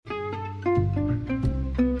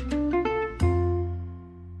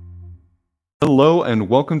Hello and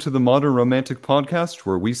welcome to the Modern Romantic Podcast,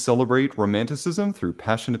 where we celebrate romanticism through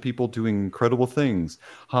passionate people doing incredible things.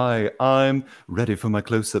 Hi, I'm ready for my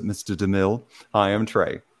close-up, Mr. DeMille. Hi, I'm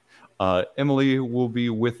Trey. Emily will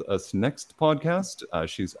be with us next podcast.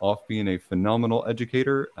 She's off being a phenomenal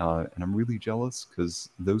educator, and I'm really jealous because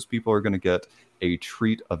those people are going to get a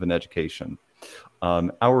treat of an education.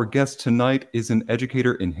 Our guest tonight is an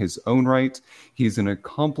educator in his own right. He's an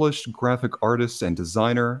accomplished graphic artist and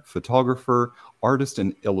designer, photographer, artist,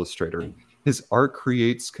 and illustrator. His art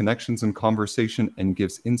creates connections and conversation and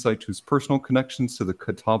gives insight to his personal connections to the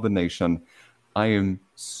Catawba Nation. I am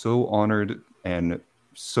so honored and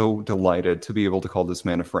so delighted to be able to call this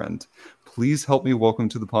man a friend. Please help me welcome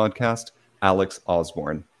to the podcast, Alex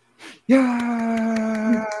Osborn.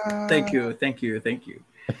 Yeah! Thank you.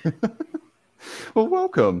 Well,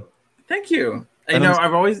 welcome. Thank you.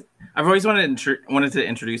 I've always wanted to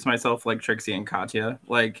introduce myself like Trixie and Katya.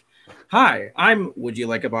 Like, hi, I'm. Would you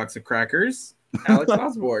like a box of crackers? Alex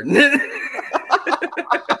Osborn.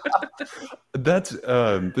 That's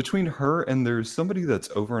between her and there's somebody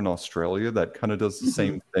that's over in Australia that kind of does the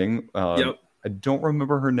same thing. Yep. I don't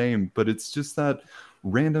remember her name, but it's just that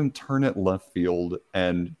random turn at left field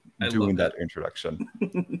and doing that introduction.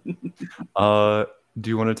 Do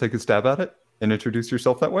you want to take a stab at it and introduce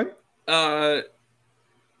yourself that way? Let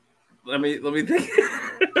me think.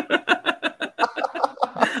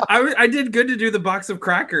 I did good to do the box of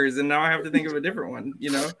crackers, and now I have to think of a different one.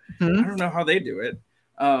 I don't know how they do it.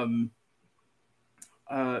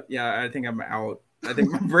 Yeah, I think I'm out. I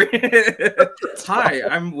think my brain. Hi,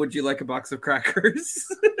 I'm. Would you like a box of crackers?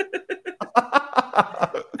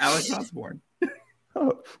 Alex Osborn.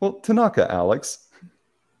 Oh, well, Tanaka, Alex.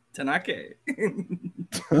 Tanaka.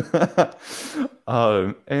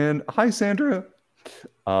 And hi, Sandra.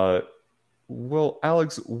 Well,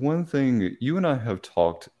 Alex, one thing you and I have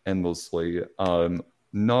talked endlessly,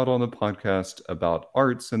 not on the podcast about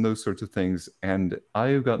arts and those sorts of things, and I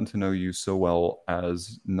have gotten to know you so well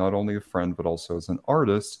as not only a friend but also as an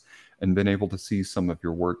artist, and been able to see some of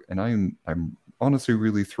your work. And I'm honestly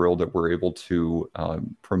really thrilled that we're able to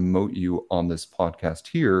promote you on this podcast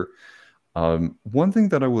here. One thing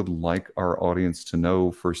that I would like our audience to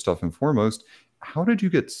know, first off and foremost, how did you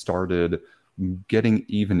get started getting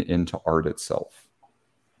even into art itself?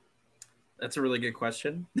 That's a really good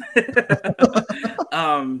question.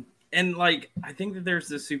 And like, I think that there's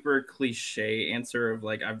this super cliche answer of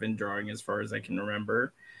like, I've been drawing as far as I can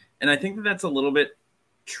remember. And I think that that's a little bit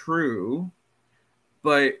true.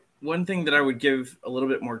 But one thing that I would give a little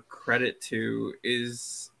bit more credit to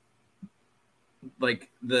is like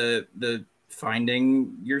the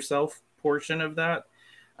finding yourself portion of that.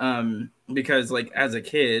 Because like as a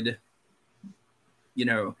kid,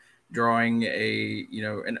 drawing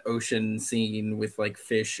an ocean scene with like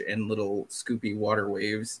fish and little scoopy water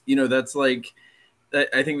waves, that's like,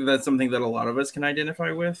 I think that's something that a lot of us can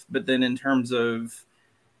identify with. But then in terms of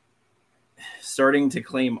starting to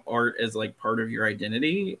claim art as like part of your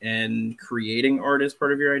identity and creating art as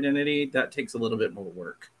part of your identity, that takes a little bit more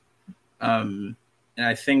work. And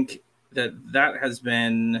I think that has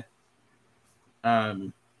been,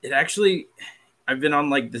 it actually, I've been on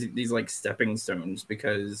like these like stepping stones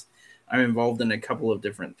because I'm involved in a couple of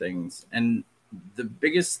different things. And the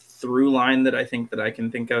biggest through line that I think that I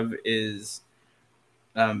can think of is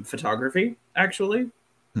photography, actually.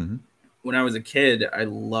 Mm-hmm. When I was a kid, I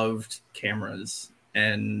loved cameras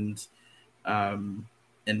and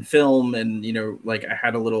film. And, like I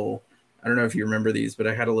had a little, I don't know if you remember these, but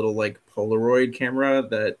I had a little like Polaroid camera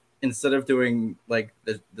that instead of doing like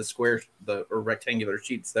the square or rectangular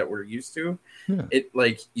sheets that we're used to, it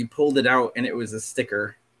like you pulled it out and it was a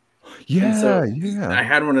sticker. Yeah. I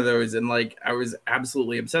had one of those and like I was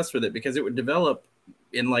absolutely obsessed with it because it would develop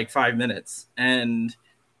in like 5 minutes. And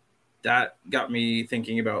that got me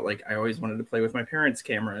thinking about like I always wanted to play with my parents'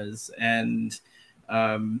 cameras. And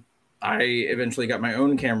I eventually got my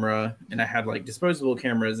own camera and I had like disposable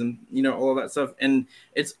cameras and, all of that stuff. And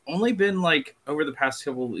it's only been like over the past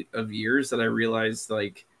couple of years that I realized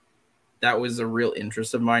like that was a real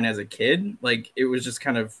interest of mine as a kid. Like it was just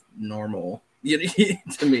kind of normal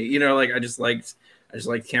to me, like I just liked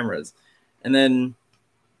cameras. And then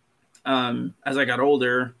as I got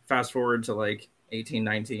older, fast forward to like 18,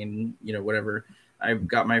 19, whatever, I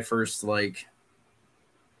got my first like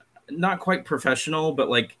not quite professional, but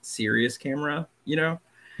like serious camera,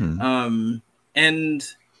 and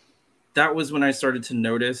that was when I started to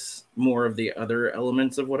notice more of the other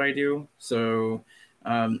elements of what I do. So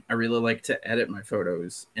I really like to edit my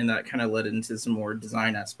photos, and that kind of led into some more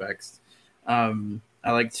design aspects.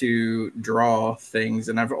 I like to draw things,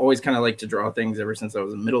 and I've always kind of liked to draw things ever since I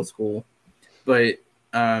was in middle school. But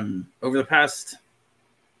over the past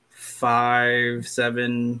 5,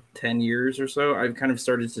 7, 10 years or so, I've kind of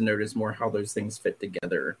started to notice more how those things fit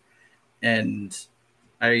together. And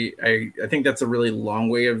I think that's a really long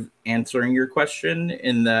way of answering your question,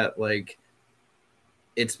 in that like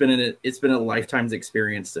it's been a lifetime's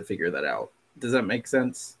experience to figure that out. Does that make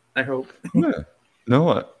sense? I hope. Yeah.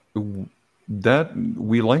 No, that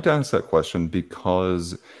we like to ask that question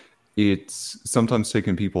because it's sometimes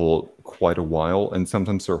taken people quite a while and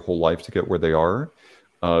sometimes their whole life to get where they are.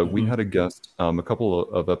 We Mm-hmm. had a guest a couple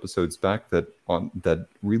of episodes back that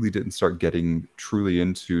really didn't start getting truly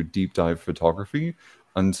into deep dive photography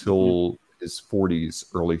Mm-hmm. until his 40s,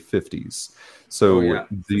 early 50s. Oh So yeah,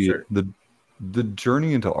 for sure. the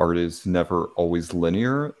journey into art is never always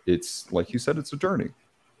linear. It's like you said, it's a journey.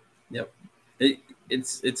 Yep. It,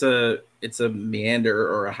 it's a meander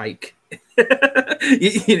or a hike.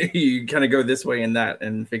 You kind of go this way and that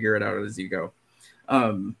and figure it out as you go.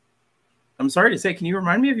 Um, I'm sorry to say, can you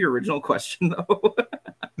remind me of your original question though?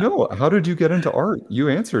 No, how did you get into art? You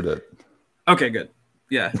answered it. Okay, good.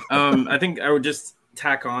 Yeah. I think I would just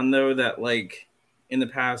tack on though that like in the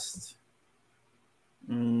past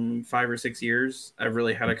 5 or 6 years, I've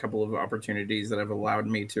really had a couple of opportunities that have allowed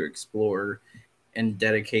me to explore and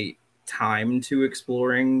dedicate time to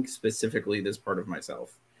exploring specifically this part of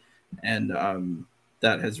myself. And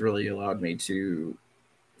that has really allowed me to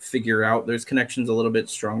figure out those connections a little bit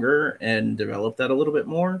stronger and develop that a little bit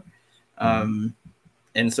more. Mhm. Um,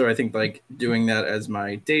 and so I think like doing that as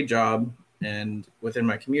my day job and within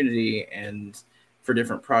my community and for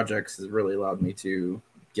different projects has really allowed me to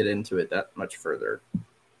get into it that much further.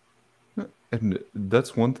 And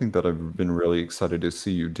that's one thing that I've been really excited to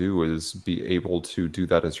see you do is be able to do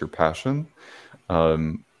that as your passion.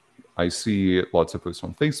 Um, I see lots of posts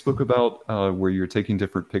on Facebook about where you're taking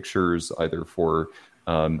different pictures, either for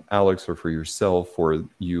Alex or for yourself, or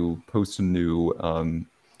you post a new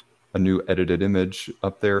edited image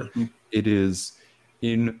up there. Mhm. It is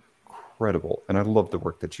incredible, and I love the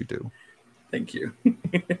work that you do. Thank you.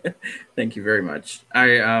 Thank you very much.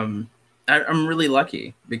 I'm really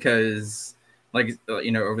lucky because like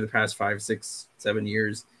over the past 5, 6, 7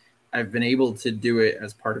 years, I've been able to do it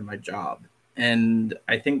as part of my job. And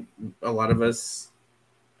I think a lot of us,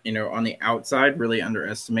 on the outside really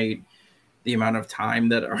underestimate the amount of time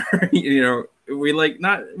that are, we like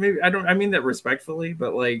not maybe I mean that respectfully,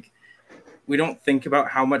 but like we don't think about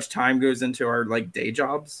how much time goes into our like day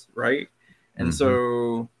jobs, right? And Hmm.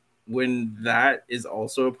 so when that is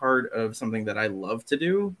also a part of something that I love to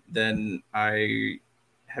do, then I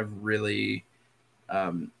have really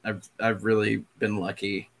I've really been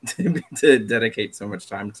lucky to dedicate so much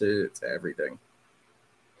time to everything.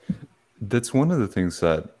 That's one of the things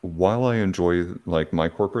that while I enjoy like my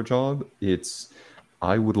corporate job, it's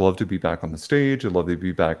I would love to be back on the stage. I'd love to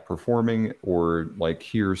be back performing or like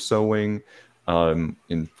here sewing. And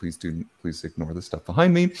please ignore the stuff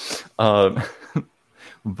behind me. Um,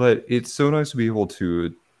 but it's so nice to be able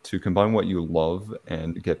to combine what you love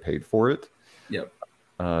and get paid for it. Yep.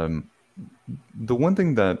 Um, the one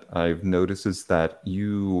thing that I've noticed is that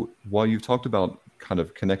while you've talked about kind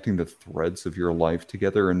of connecting the threads of your life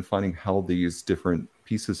together and finding how these different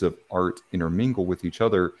pieces of art intermingle with each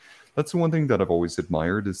other, that's the one thing that I've always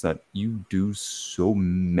admired is that you do so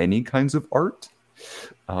many kinds of art.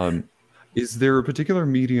 Um, is there a particular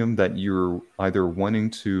medium that you're either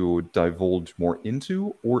wanting to divulge more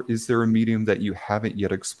into, or is there a medium that you haven't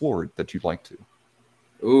yet explored that you'd like to?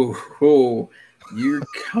 Ooh, ooh, you're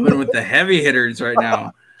coming with the heavy hitters right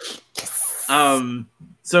now.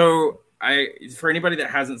 So for anybody that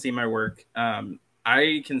hasn't seen my work,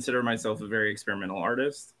 I consider myself a very experimental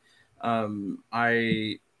artist.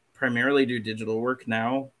 I primarily do digital work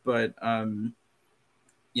now, but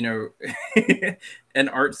you know, an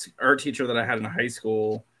art teacher that I had in high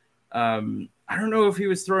school, I don't know if he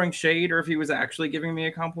was throwing shade or if he was actually giving me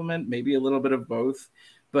a compliment, maybe a little bit of both.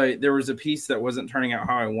 But there was a piece that wasn't turning out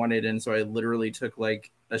how I wanted, and so I literally took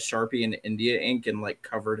like a Sharpie and India ink and like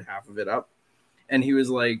covered half of it up. And he was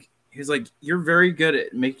like, "You're very good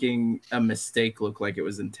at making a mistake look like it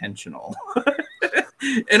was intentional."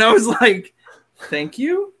 And I was like, "Thank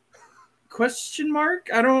you?" Question mark.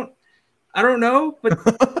 I don't know, but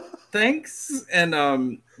thanks. And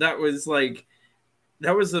that was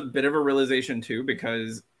a bit of a realization too,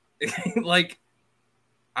 because like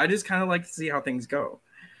I just kind of like to see how things go.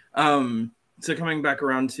 Um, so coming back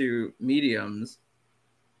around to mediums,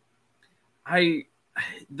 I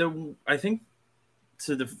I think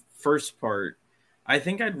to the first part, I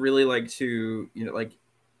think I'd really like to, like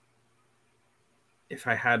if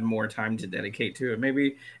I had more time to dedicate to it,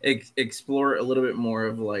 maybe explore a little bit more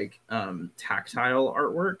of like tactile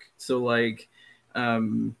artwork. So like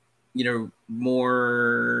um,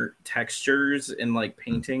 more textures in like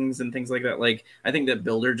paintings and things like that. Like I think that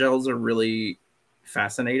builder gels are really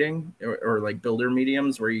fascinating, or like builder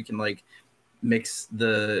mediums where you can like mix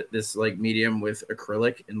this like medium with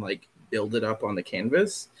acrylic and like build it up on the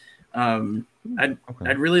canvas. Um, I'd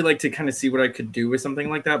Okay. I'd really like to kind of see what I could do with something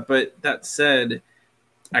like that. But that said,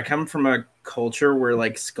 I come from a culture where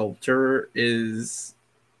like sculpture is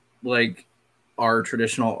like our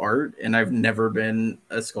traditional art, and I've never been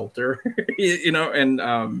a sculptor,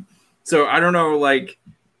 and so I don't know, like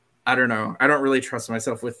I don't know. I don't really trust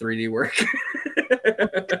myself with 3D work.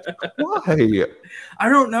 Why? I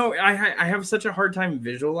don't know. I have such a hard time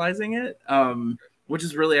visualizing it, which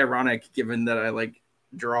is really ironic given that I like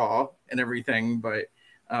draw and everything. But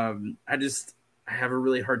I have a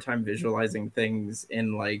really hard time visualizing things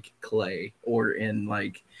in like clay or in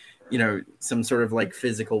like some sort of like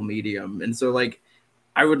physical medium. And so like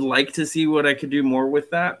I would like to see what I could do more with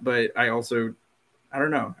that, but I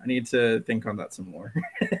don't know. I need to think on that some more.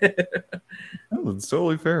 Oh, that's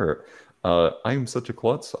totally fair. I am such a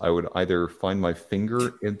klutz. I would either find my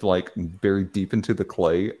finger in like very deep into the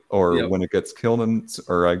clay, or Yep. when it gets kiln,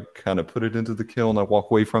 or I kind of put it into the kiln, I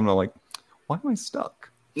walk away from it. I'm like, why am I stuck?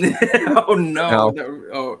 Oh no. Now,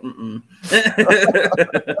 No.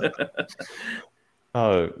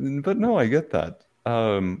 Oh. but no, I get that.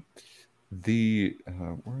 Where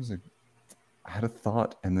was it? I had a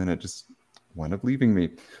thought, and then it just wound up leaving me.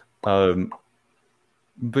 Um,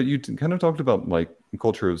 but you kind of talked about like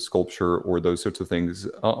culture of sculpture or those sorts of things.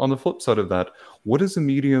 On the flip side of that, what is a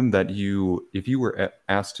medium that you, if you were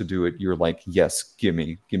asked to do it, you're like, yes, give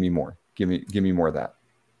me more, give me more of that.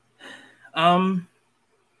 um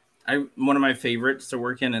I one of my favorites to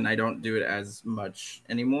work in, and I don't do it as much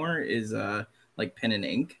anymore, is like pen and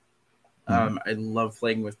ink. Mhm. I love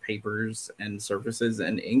playing with papers and surfaces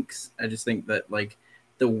and inks. I just think that like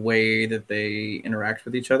the way that they interact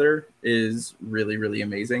with each other is really, really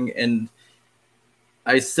amazing. And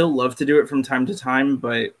I still love to do it from time to time,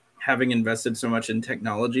 but having invested so much in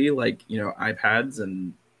technology, like, iPads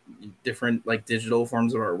and different like digital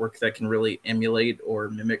forms of artwork that can really emulate or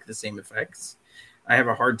mimic the same effects, I have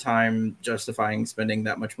a hard time justifying spending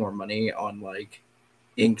that much more money on like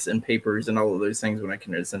inks and papers and all of those things when I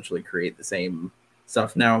can essentially create the same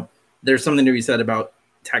stuff. Now, there's something to be said about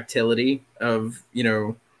tactility of,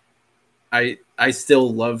 I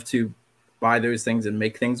still love to buy those things and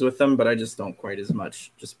make things with them, but I just don't quite as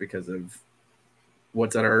much just because of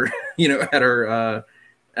what's at our,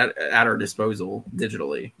 at our disposal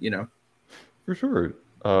digitally. For sure.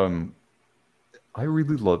 Um, I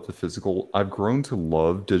really love the physical. I've grown to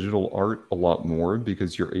love digital art a lot more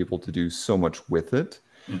because you're able to do so much with it.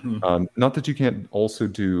 Mm-hmm. Not that you can't also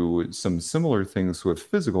do some similar things with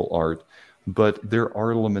physical art, but there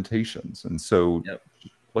are limitations. And so, Yep.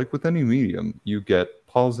 like with any medium, you get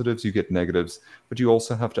positives, you get negatives, but you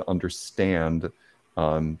also have to understand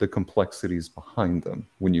the complexities behind them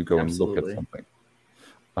when you go and look at Absolutely. something.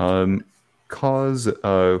 Um, Cause,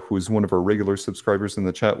 who is one of our regular subscribers in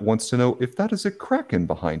the chat, wants to know if that is a kraken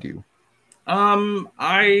behind you.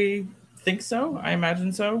 I think so. I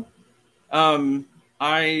imagine so. Um,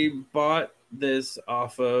 I bought this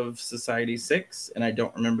off of Society 6, and I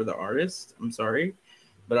don't remember the artist. I'm sorry.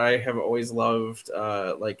 But I have always loved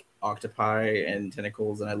like octopi and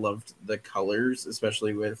tentacles, and I loved the colors,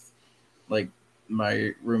 especially with like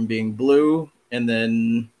my room being blue and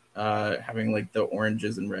then having like the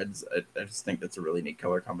oranges and reds. I just think that's a really neat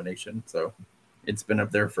color combination. So it's been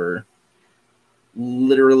up there for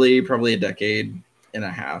literally probably a decade and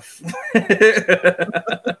a half.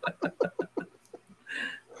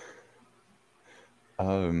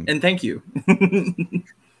 Um, And thank you.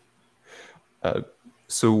 uh,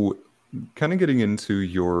 so, kind of getting into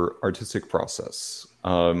your artistic process,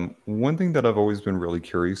 one thing that I've always been really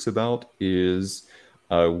curious about is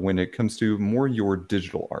when it comes to more your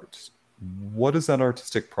digital art, what does that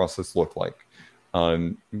artistic process look like?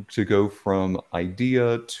 To go from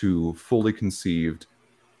idea to fully conceived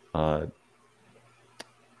uh,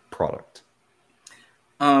 product.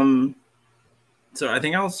 um, so I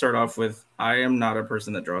think I'll start off with I am not a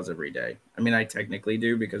person that draws every day. I mean, I technically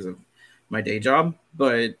do because of my day job,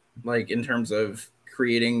 but like in terms of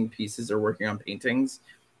creating pieces or working on paintings,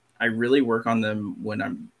 I really work on them when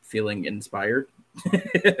I'm feeling inspired.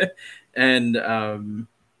 And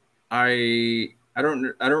I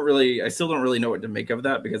still don't really know what to make of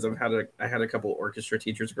that because I had a couple orchestra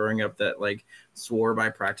teachers growing up that like swore by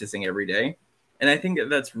practicing every day. And I think that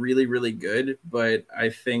that's really, really good, but I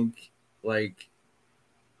think like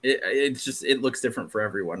it's just, it looks different for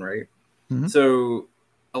everyone, right? Mhm. So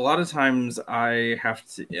a lot of times I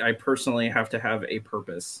personally have to have a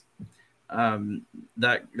purpose.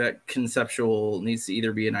 That conceptual needs to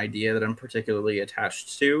either be an idea that I'm particularly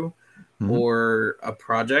attached to, Mhm. or a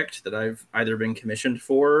project that I've either been commissioned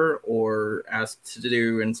for or asked to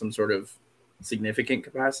do in some sort of significant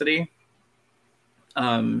capacity.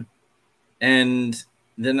 Um, and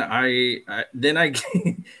then I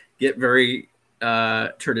get very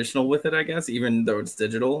traditional with it, I guess, even though it's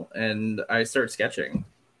digital, and I start sketching.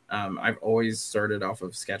 I've always started off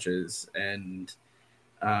of sketches, and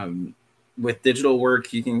um, with digital work,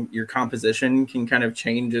 your composition can kind of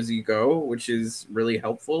change as you go, which is really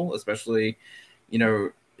helpful, especially,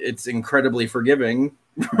 it's incredibly forgiving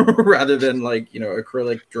rather than like,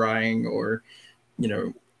 acrylic drying or, you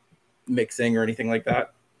know, mixing or anything like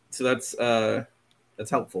that. So that's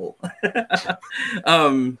helpful.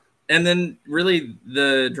 um, and then really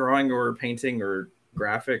the drawing or painting or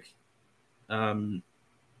graphic um,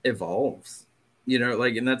 evolves,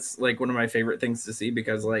 like, and that's like one of my favorite things to see,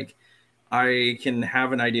 because like I can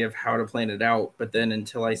have an idea of how to plan it out, but then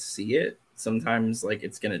until I see it, sometimes like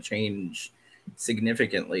it's going to change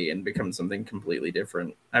significantly and become something completely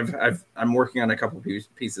different. I'm working on a couple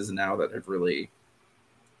pieces now that have really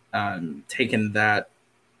taken that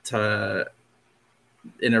to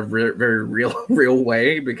in a very real real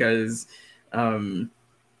way, because um,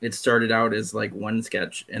 it started out as like one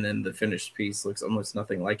sketch, and then the finished piece looks almost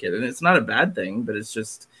nothing like it, and it's not a bad thing, but it's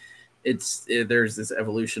just there's this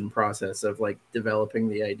evolution process of like developing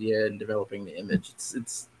the idea and developing the image.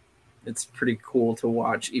 It's pretty cool to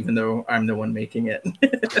watch, even though I'm the one making it.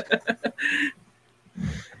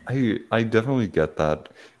 I definitely get that.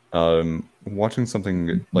 Watching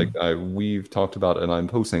something like we've talked about, and I'm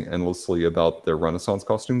posting endlessly about the Renaissance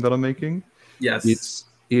costume that I'm making. Yes.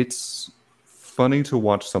 It's funny to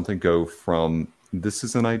watch something go from this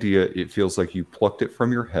is an idea, it feels like you plucked it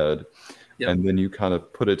from your head, Yep. and then you kind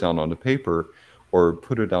of put it down onto paper or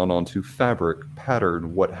put it down onto fabric,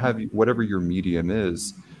 pattern, what have you, whatever your medium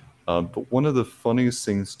is. But one of the funniest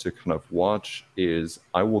things to kind of watch is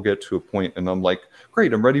I will get to a point and I'm like,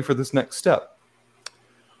 great, I'm ready for this next step.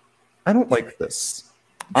 I don't like this.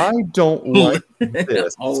 I don't like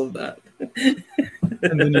this. All of that.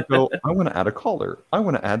 And then you go, I want to add a collar. I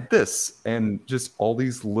want to add this. And just all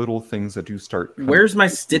these little things that you start kind Where's my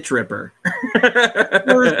Stitch Ripper?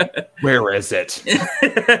 where is it?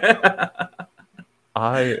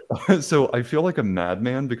 I so I feel like a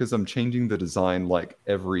madman because I'm changing the design like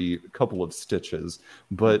every couple of stitches,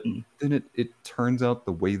 but then it turns out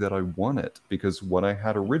the way that I want it because what I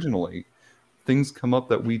had originally, things come up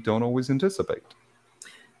that we don't always anticipate.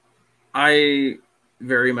 I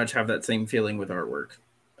very much have that same feeling with artwork.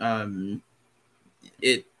 Um,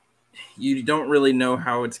 it You don't really know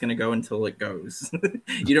how it's going to go until it goes.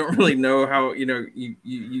 You don't really know how,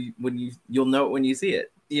 you'll know it when you see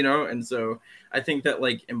it, and so I think that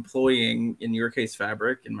like employing, in your case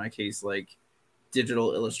fabric, in my case like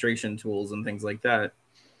digital illustration tools and things like that,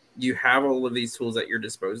 you have all of these tools at your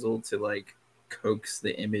disposal to like coax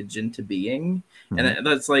the image into being. Mhm. And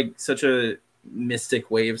that's like such a mystic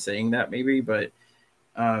way of saying that, maybe, but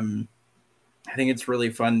um I think it's really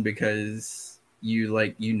fun because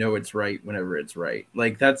it's right whenever it's right.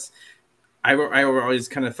 Like that's I always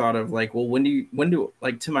kind of thought of like, well, when do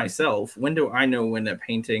like, to myself, when do I know when a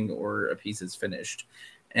painting or a piece is finished?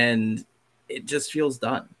 And it just feels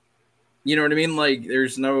done. You know what I mean? Like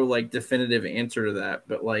there's no like definitive answer to that,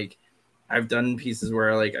 but like I've done pieces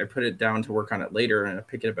where like I put it down to work on it later and I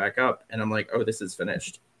pick it back up and I'm like, oh, this is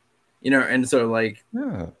finished. And so like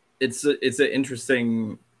Yeah. it's an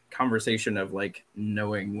interesting conversation of like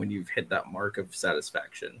knowing when you've hit that mark of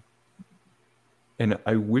satisfaction. And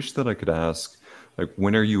I wish that I could ask, like,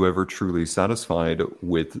 when are you ever truly satisfied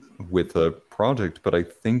with a project? But I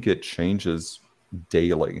think it changes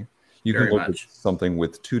daily. You can Very look at much. something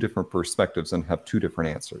with two different perspectives and have two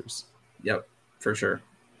different answers. Yep, for sure.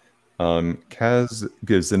 Kaz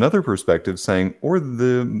gives another perspective saying, or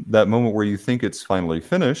that moment where you think it's finally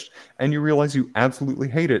finished and you realize you absolutely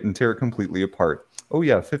hate it and tear it completely apart. Oh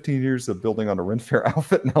yeah, 15 years of building on a Ren Fair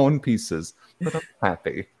outfit now in pieces, but I'm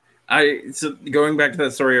happy. So going back to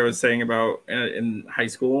that story I was saying about in high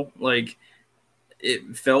school, like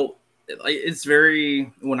it felt like it's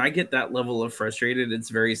very, when I get that level of frustrated, it's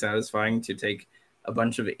very satisfying to take a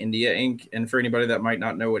bunch of India ink. And for anybody that might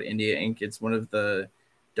not know what India ink, it's one of the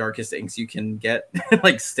darkest inks you can get,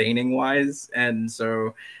 like staining wise. And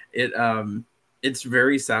so it's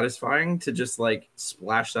very satisfying to just like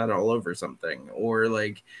splash that all over something, or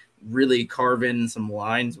like really carve in some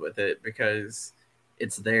lines with it, because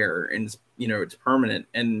it's there and it's, it's permanent.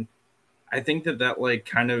 And I think that like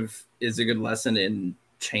kind of is a good lesson in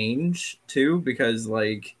change too, because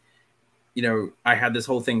like, I had this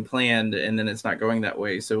whole thing planned and then it's not going that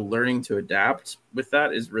way. So learning to adapt with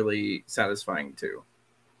that is really satisfying too.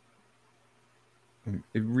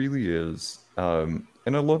 It really is. And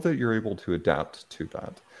I love that you're able to adapt to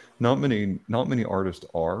that. Not many artists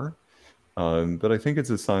are, but I think it's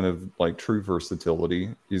a sign of like true versatility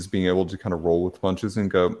is being able to kind of roll with punches and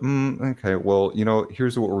go, okay, well,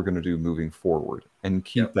 here's what we're going to do moving forward and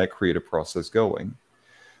keep Yep. that creative process going.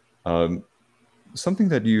 Um, Something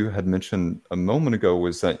that you had mentioned a moment ago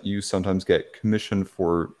was that you sometimes get commissioned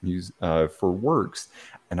for works,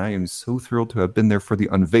 and I am so thrilled to have been there for the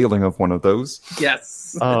unveiling of one of those.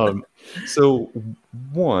 Yes. Um, so,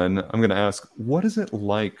 one, I'm going to ask, what is it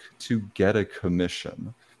like to get a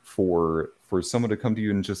commission for someone to come to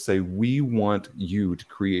you and just say, "We want you to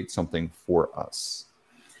create something for us"?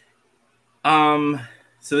 Um,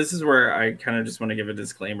 so this is where I kind of just want to give a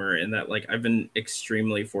disclaimer in that like I've been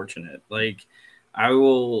extremely fortunate. Like I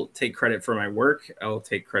will take credit for my work. I'll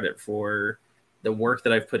take credit for the work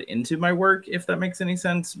that I've put into my work, if that makes any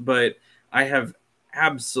sense. But I have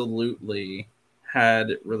absolutely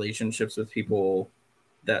had relationships with people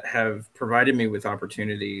that have provided me with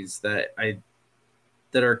opportunities that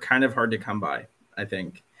are kind of hard to come by, I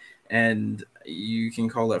think. And you can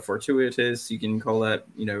call that fortuitous, you can call that,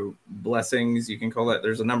 blessings, you can call that,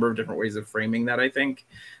 there's a number of different ways of framing that, I think.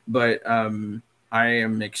 But I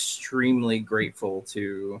am extremely grateful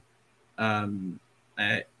to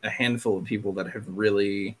a handful of people that have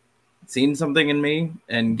really seen something in me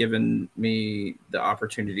and given me the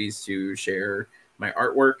opportunities to share my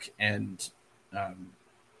artwork and um,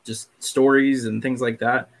 just stories and things like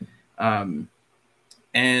that. Um,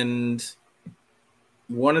 and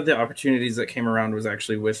one of the opportunities that came around was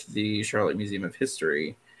actually with the Charlotte Museum of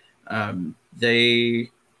History. I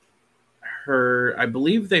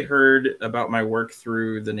believe they heard about my work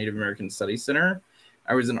through the Native American Studies Center.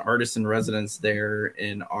 I was an artist in residence there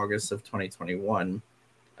in August of 2021.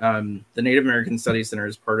 The Native American Studies Center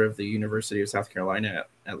is part of the University of South Carolina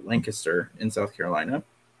at Lancaster in South Carolina.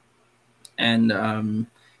 And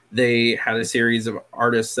they had a series of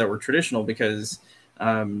artists that were traditional because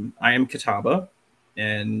I am Catawba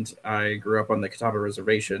and I grew up on the Catawba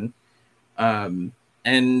Reservation.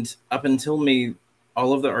 And up until me,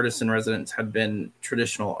 all of the artists in residence had been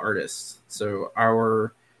traditional artists. So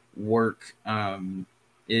our work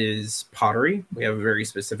is pottery. We have a very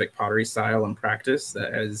specific pottery style and practice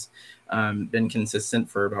that has been consistent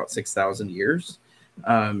for about 6,000 years.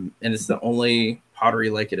 And it's the only pottery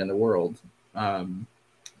like it in the world. And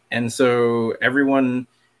so everyone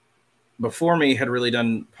before me had really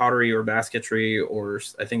done pottery or basketry, or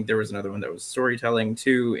I think there was another one that was storytelling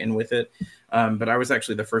too in with it. But I was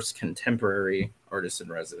actually the first contemporary artist in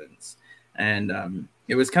residence. And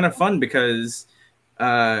it was kind of fun because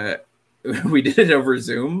we did it over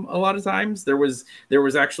Zoom a lot of times. There was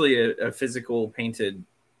actually a physical painted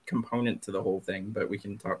component to the whole thing, but we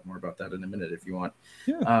can talk more about that in a minute if you want.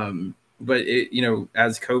 Yeah. But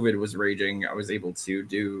as COVID was raging, I was able to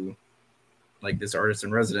do like this artist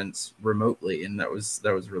in residence remotely, and that was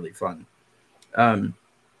really fun.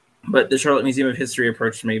 But the Charlotte Museum of History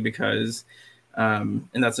approached me because, and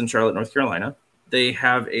that's in Charlotte, North Carolina. They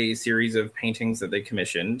have a series of paintings that they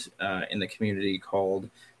commissioned in the community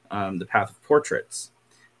called The Path of Portraits.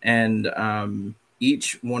 And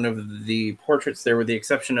each one of the portraits there, with the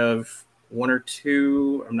exception of one or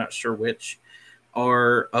two, I'm not sure which,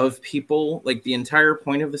 are of people. Like the entire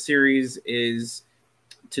point of the series is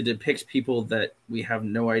to depict people that we have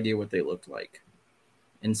no idea what they looked like.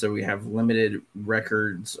 And so we have limited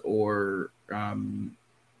records or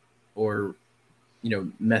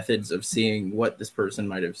methods of seeing what this person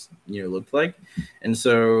might have looked like. And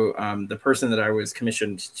so the person that I was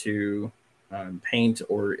commissioned to paint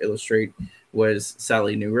or illustrate was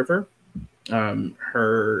Sally New River.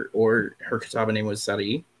 Her Catawba name was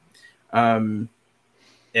Sari.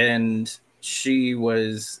 And she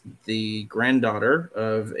was the granddaughter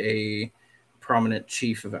of a prominent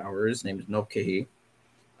chief of ours named Nopkehi,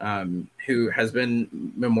 who has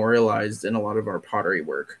been memorialized in a lot of our pottery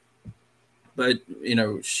work. But,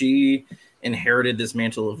 she inherited this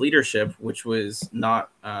mantle of leadership, which was not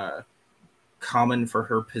common for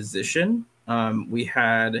her position. We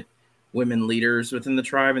had women leaders within the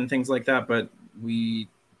tribe and things like that, but we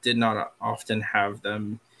did not often have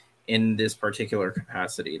them in this particular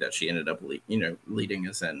capacity that she ended up, leading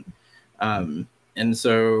us in. And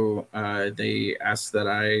so they asked that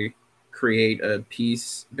I create a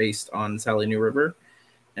piece based on Sally New River.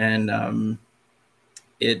 And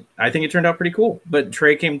I think it turned out pretty cool. But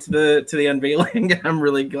Trey came to the unveiling, and I'm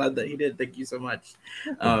really glad that he did. Thank you so much.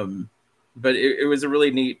 But it was a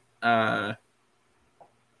really neat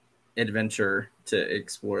adventure to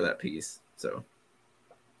explore that piece. So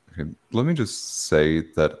Okay, let me just say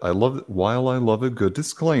that while I love a good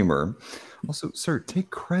disclaimer, also, sir, take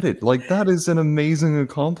credit. Like, that is an amazing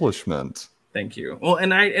accomplishment. thank you. Well,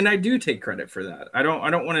 and I do take credit for that. I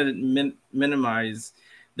don't want to minimize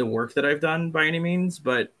the work that I've done by any means,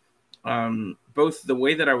 but both the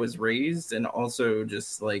way that I was raised and also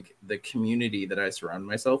just like the community that I surround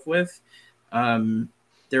myself with,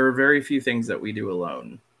 there are very few things that we do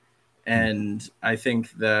alone. And I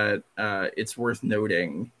think that it's worth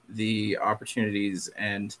noting the opportunities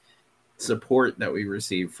and support that we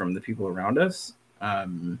receive from the people around us.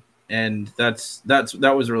 And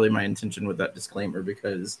that was really my intention with that disclaimer,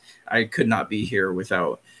 because I could not be here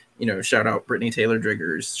without, shout out Brittany Taylor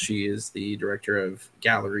Driggers. She is the director of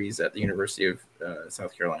galleries at the University of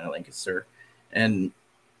South Carolina, Lancaster, and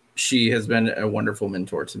she has been a wonderful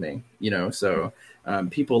mentor to me. So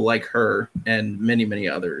people like her and many, many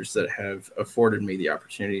others that have afforded me the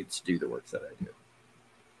opportunity to do the work that I do.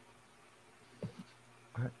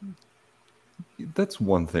 That's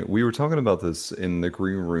one thing. We were talking about this in the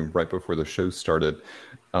green room right before the show started.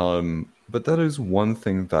 But that is one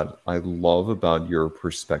thing that I love about your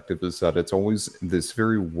perspective, is that it's always this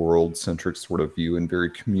very world-centric sort of view and very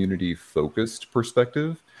community-focused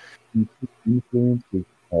perspective. You take influences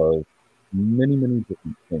of many, many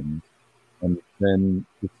different things, and then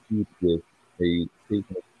proceed with a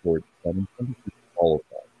statement of support that encompasses all of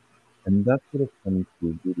that. And that's what it comes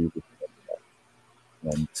to really respect.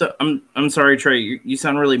 So I'm sorry, Trey. You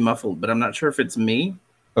sound really muffled, but I'm not sure if it's me.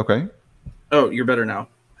 Okay. Oh, you're better now.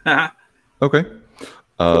 Okay.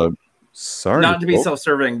 Sorry. Not to be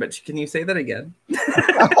self-serving, but can you say that again?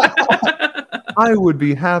 I would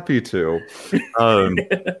be happy to.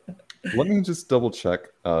 Let me just double check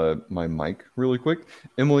my mic really quick.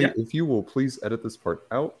 Emily, if you will please edit this part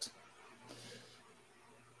out.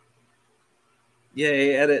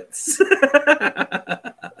 Yay, edits.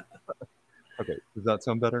 Okay, does that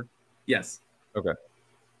sound better? Yes. Okay.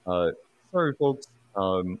 Sorry, folks.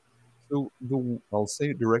 So I'll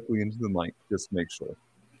say it directly into the mic, just to make sure.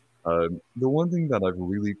 The one thing that I've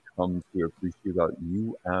really come to appreciate about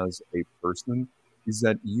you as a person is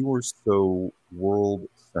that you are so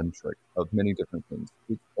world-centric of many different things.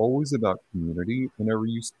 It's always about community whenever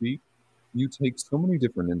you speak. You take so many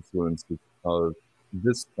different influences of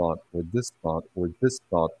this thought or this thought or this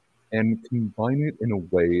thought and combine it in a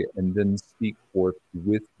way and then speak forth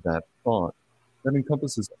with that thought that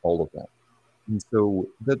encompasses all of that. And so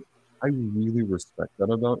that I really respect that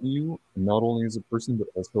about you, not only as a person, but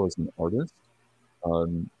also as an artist.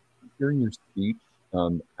 Hearing your speech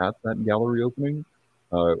at that gallery opening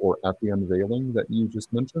or at the unveiling that you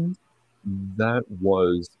just mentioned, that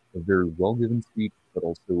was a very well-given speech, but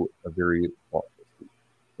also a very thoughtful speech.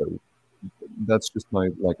 So that's just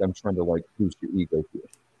I'm trying to boost your ego here.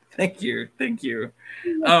 Thank you.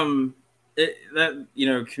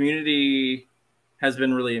 Community has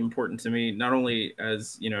been really important to me, not only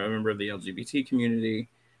as a member of the LGBT community,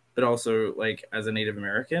 but also as a Native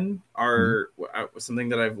American. Something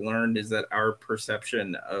that I've learned is that our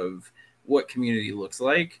perception of what community looks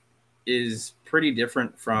like is pretty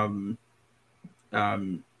different from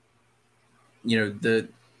your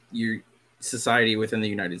society within the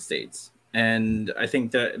United States. And I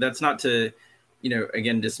think that that's not to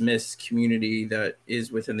again dismiss community that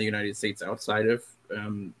is within the United States outside of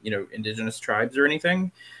indigenous tribes or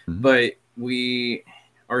anything, but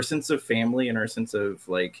our sense of family and our sense of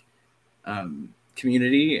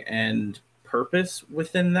community and purpose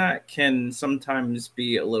within that can sometimes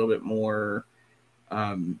be a little bit more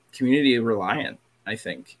community reliant. I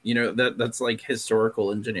think that's historical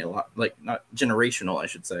and not generational, I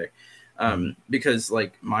should say. Because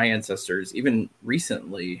my ancestors even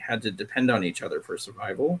recently had to depend on each other for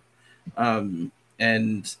survival.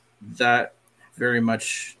 And that very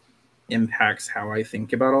much impacts how I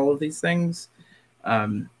think about all of these things.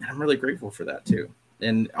 And I'm really grateful for that too.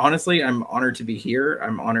 And honestly, I'm honored to be here.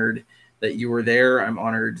 I'm honored that you were there. I'm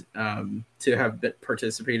honored to have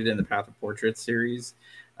participated in the Path of Portraits series.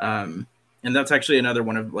 And that's actually another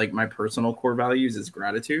one of my personal core values is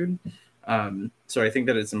gratitude. So I think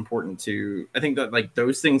that it's important I think that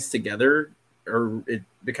those things together, it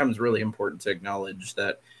becomes really important to acknowledge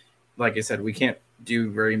that, like I said, we can't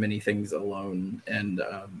do very many things alone. And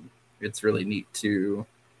it's really neat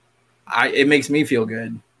it makes me feel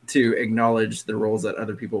good to acknowledge the roles that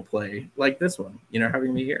other people play, like this one,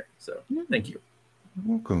 having me here. So thank you.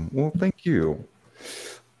 You're welcome. Well, thank you.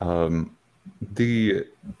 The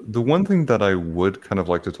one thing that I would kind of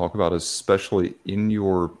like to talk about, especially in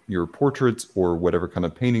your portraits or whatever kind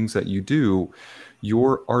of paintings that you do,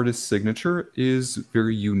 your artist signature is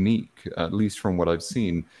very unique, at least from what I've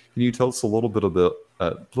seen. Can you tell us a little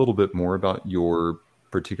bit more about your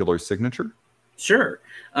particular signature? Sure.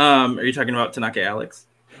 Are you talking about Tanaka Alex?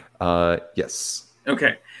 Yes.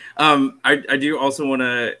 Okay. I do also want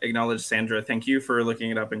to acknowledge Sandra. Thank you for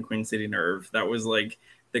looking it up in Queen City Nerve. That was like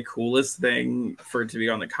the coolest thing for it to be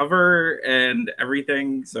on the cover and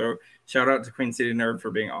everything. So shout out to Queen City Nerve for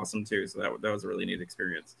being awesome too. So that was a really neat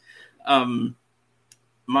experience. Um,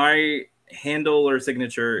 my handle or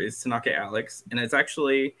signature is Tanaka Alex, and it's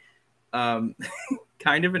actually um,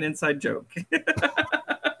 kind of an inside joke.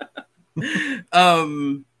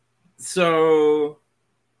 um, so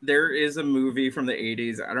there is a movie from the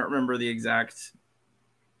 80s. I don't remember the exact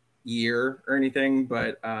year or anything,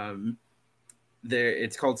 but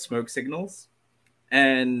it's called Smoke Signals.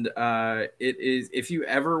 And it is, if you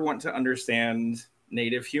ever want to understand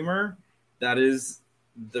native humor, that is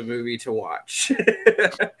the movie to watch.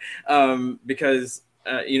 Because,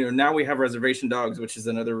 now we have Reservation Dogs, which is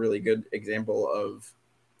another really good example of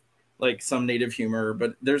like some native humor,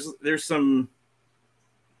 but there's some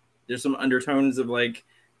undertones of like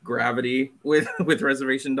gravity with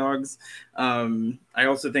Reservation Dogs. I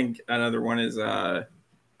also think another one is what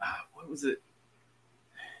was it?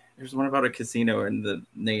 There's one about a casino, and the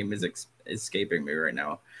name is escaping me right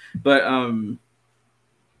now. But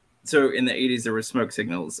so in the 80s there were Smoke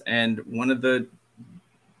Signals, and one of the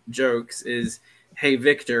jokes is, "Hey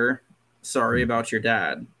Victor, sorry about your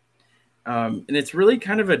dad." And it's really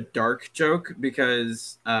kind of a dark joke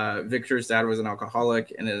because Victor's dad was an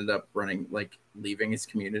alcoholic and ended up leaving his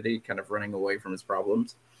community, kind of running away from his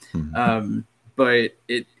problems. But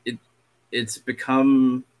it's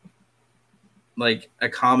become like a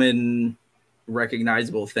common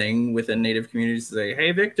recognizable thing within Native communities to say,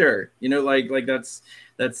 "Hey Victor," like that's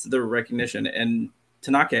the recognition. And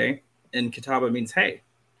Tanake in Catawba means hey.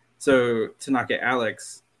 So Tanaka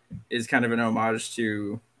Alex is kind of an homage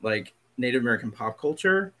to like Native American pop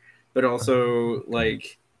culture, but also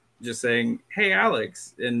like just saying, "Hey,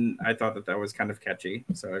 Alex." And I thought that was kind of catchy,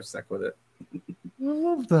 so I stuck with it. I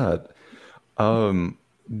love that.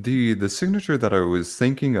 The signature that I was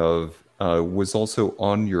thinking of was also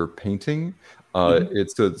on your painting. Mhm.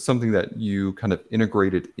 It's something that you kind of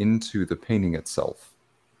integrated into the painting itself.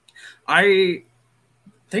 I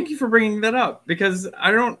thank you for bringing that up because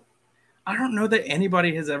I don't know that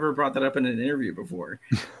anybody has ever brought that up in an interview before.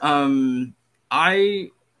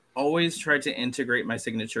 I always try to integrate my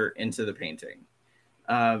signature into the painting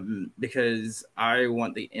because I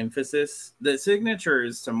want the emphasis. The signature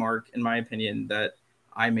is to mark, in my opinion, that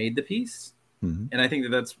I made the piece, Mhm. and I think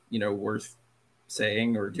that that's worth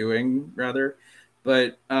saying or doing rather.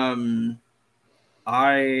 But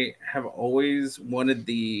I have always wanted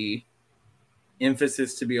the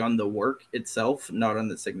emphasis to be on the work itself, not on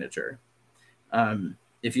the signature.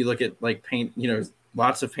 If you look at like paint,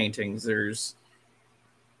 lots of paintings, there's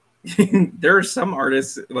there are some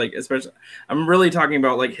artists, like especially I'm really talking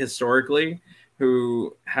about like historically,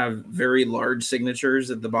 who have very large signatures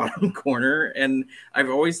at the bottom corner, and I've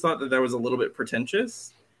always thought that was a little bit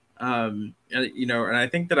pretentious. And I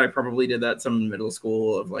think that I probably did that some in middle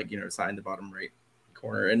school of like sign the bottom right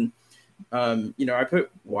corner. And I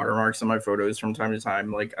put watermarks on my photos from time to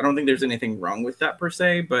time. Like I don't think there's anything wrong with that per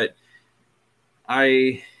se, but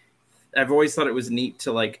I I've always thought it was neat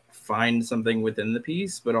to like find something within the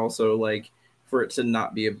piece, but also like for it to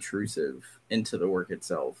not be obtrusive into the work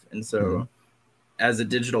itself. And so Mhm. as a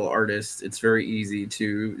digital artist, it's very easy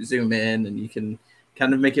to zoom in and you can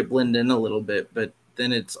kind of make it blend in a little bit, but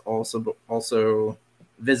then it's also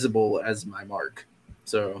visible as my mark.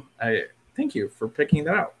 So I thank you for picking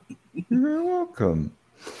that out. You're very welcome.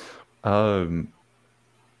 Um,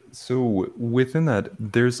 So within that,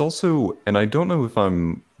 there's also, and I don't know if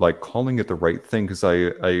I'm like calling it the right thing because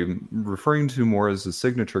I'm referring to more as a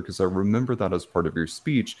signature because I remember that as part of your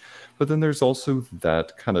speech, but then there's also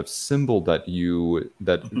that kind of symbol that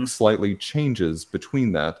Mhm. slightly changes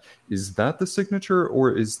between that. Is that the signature,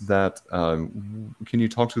 or is that? Can you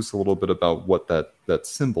talk to us a little bit about what that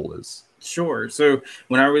symbol is? Sure. So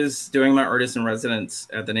when I was doing my artist in residence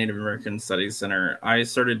at the Native American Studies Center, I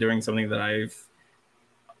started doing something that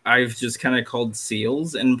I've just kind of called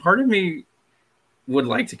seals, and part of me would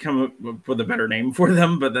like to come up with a better name for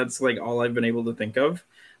them, but that's like all I've been able to think of.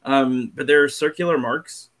 But they're circular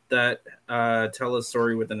marks that tell a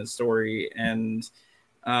story within a story, and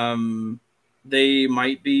um, they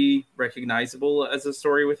might be recognizable as a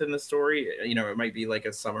story within the story. You know, it might be like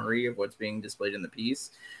a summary of what's being displayed in the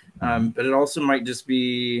piece, but it also might just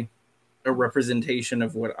be a representation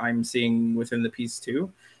of what I'm seeing within the piece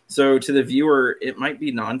too. So to the viewer, it might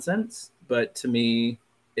be nonsense, but to me,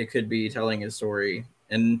 it could be telling a story.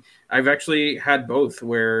 And I've actually had both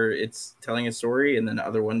where it's telling a story, and then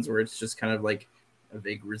other ones where it's just kind of like a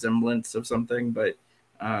vague resemblance of something. But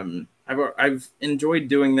I've enjoyed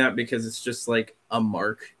doing that because it's just like a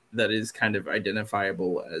mark that is kind of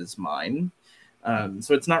identifiable as mine.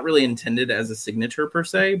 So it's not really intended as a signature per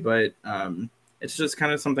se, but it's just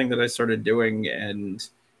kind of something that I started doing and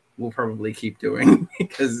will probably keep doing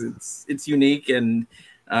because it's unique and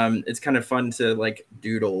it's kind of fun to like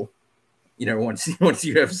doodle, you know, once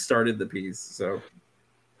you have started the piece. So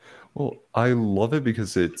Well, I love it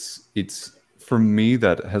because it's for me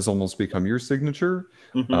that has almost become your signature,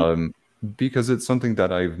 mm-hmm. um, because it's something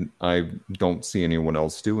that I don't see anyone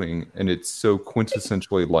else doing, and it's so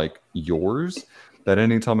quintessentially like yours that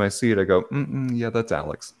anytime I see it, I go, yeah, that's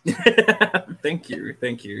Alex. Thank you,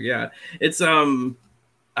 thank you. Yeah, it's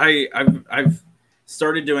I've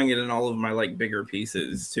started doing it in all of my like bigger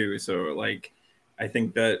pieces too. So like I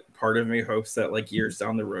think that part of me hopes that like years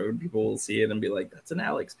down the road people will see it and be like, that's an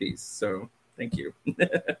Alex piece. So thank you.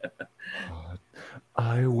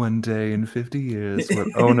 I one day in 50 years will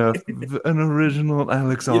own an original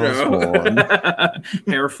Alex You know, Osborn.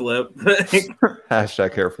 hair flip.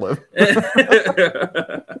 Hashtag hair flip.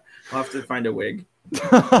 I'll have to find a wig.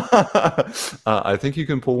 I think you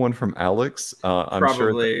can pull one from Alex. I'm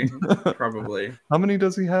sure. Probably, probably. How many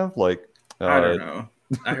does he have? Like, I don't know.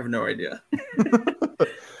 I have no idea.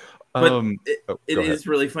 But oh, it go ahead. is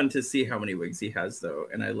really fun to see how many wigs he has, though,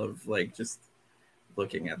 and I love like just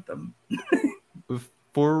looking at them.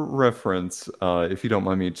 For reference, if you don't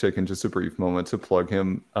mind me taking just a brief moment to plug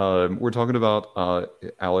him, we're talking about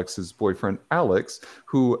Alex's boyfriend, Alex,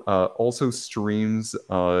 who also streams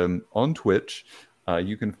on Twitch.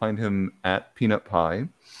 You can find him at Peanut Pie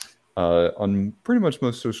on pretty much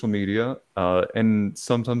most social media. And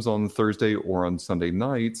sometimes on Thursday or on Sunday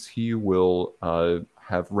nights, he will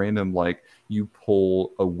have random, like, you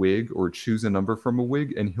pull a wig or choose a number from a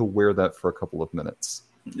wig, and he'll wear that for a couple of minutes.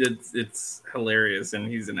 It's hilarious, and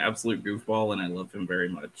he's an absolute goofball, and I love him very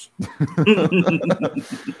much.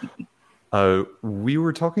 We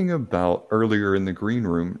were talking about earlier in the green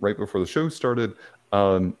room, right before the show started.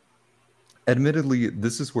 Admittedly,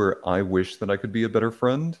 this is where I wish that I could be a better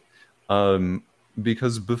friend.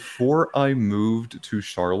 Because before I moved to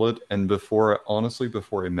Charlotte, and honestly,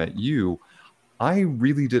 before I met you, I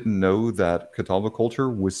really didn't know that Catawba culture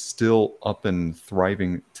was still up and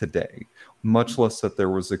thriving today, much less that there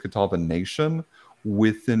was a Catawba nation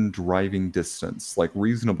within driving distance, like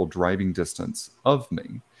reasonable driving distance of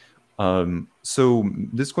me. So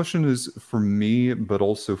this question is for me, but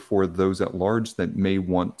also for those at large that may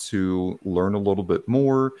want to learn a little bit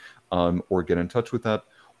more or get in touch with that.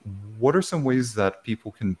 What are some ways that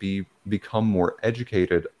people can become more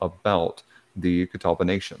educated about the Catawba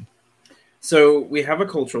Nation? So we have a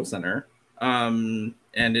cultural center, and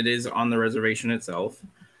it is on the reservation itself.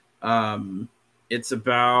 It's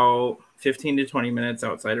about 15 to 20 minutes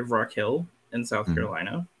outside of Rock Hill in South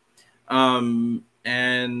Carolina.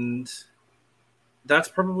 And that's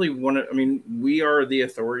probably we are the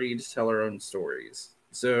authority to tell our own stories.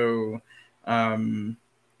 So I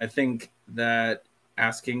think that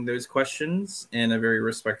asking those questions in a very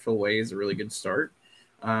respectful way is a really good start.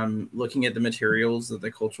 Looking at the materials that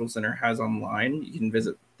the Cultural Center has online, you can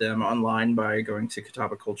visit them online by going to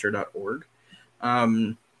catawbaculture.org.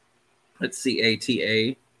 It's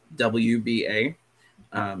CATAWBA,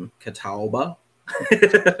 Catawba.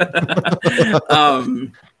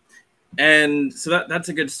 And so that's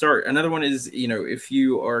a good start. Another one is, if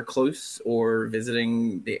you are close or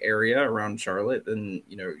visiting the area around Charlotte, then,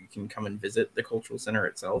 you can come and visit the Cultural Center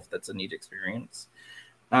itself. That's a neat experience.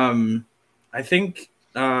 I think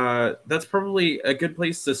that's probably a good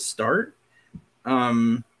place to start.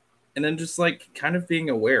 And then just like kind of being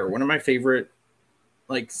aware. One of my favorite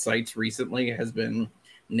like sites recently has been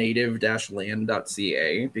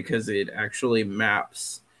native-land.ca because it actually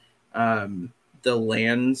maps the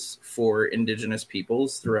lands for indigenous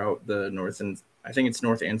peoples throughout the North, and I think it's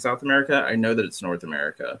North and South America. I know that it's North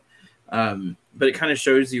America. But it kind of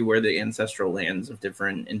shows you where the ancestral lands of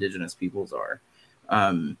different indigenous peoples are.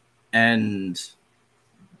 And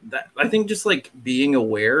that, I think just like being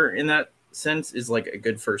aware in that sense is like a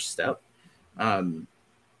good first step.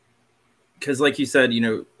 Because like you said,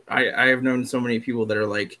 I have known so many people that are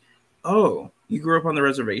like, oh, you grew up on the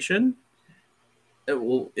reservation?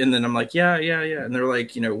 well, and then I'm like, yeah, yeah, yeah. And they're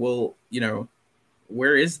like, well,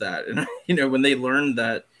 where is that? And, when they learn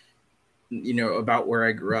that, about where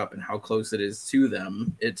I grew up and how close it is to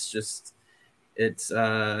them, it's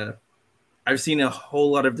I've seen a whole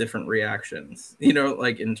lot of different reactions,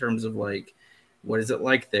 like in terms of like, what is it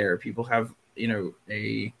like there? People have,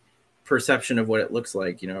 a perception of what it looks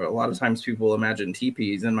like. A lot of times people imagine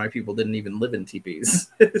teepees, and my people didn't even live in teepees.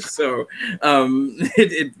 So,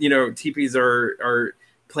 teepees are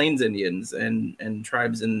Plains Indians and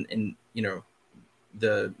tribes in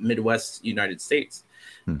the Midwest United States.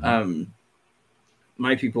 Mm-hmm.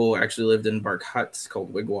 My people actually lived in bark huts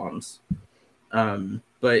called wigwams.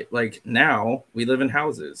 But like now we live in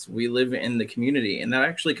houses, we live in the community, and that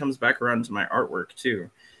actually comes back around to my artwork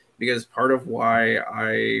too, because part of why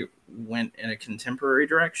I went in a contemporary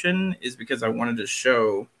direction is because I wanted to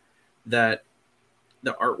show that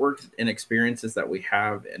the artwork and experiences that we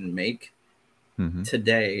have and make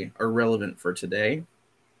today are relevant for today,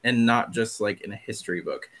 and not just like in a history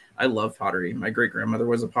book. I love pottery. My great grandmother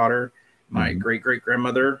was a potter. My great great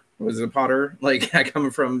grandmother was a potter. Like, I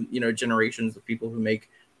come from, generations of people who make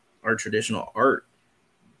our traditional art,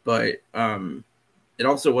 but it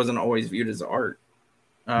also wasn't always viewed as art.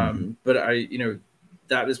 But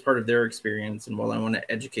that is part of their experience. And while I want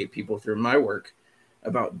to educate people through my work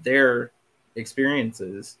about their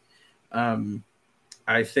experiences,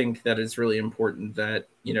 I think that it's really important that,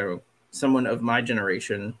 someone of my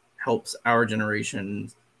generation helps our generation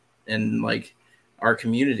and like our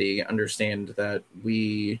community understand that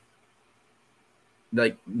we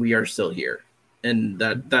are still here. And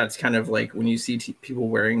that's kind of like when you see people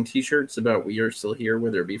wearing t-shirts about "we are still here,"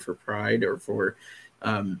 whether it be for pride or for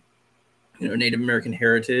Native American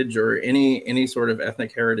heritage or any sort of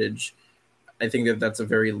ethnic heritage, I think that that's a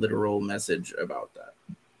very literal message about that.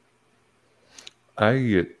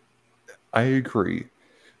 I agree.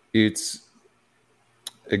 It's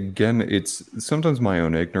sometimes my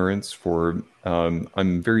own ignorance for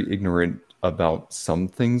I'm very ignorant about some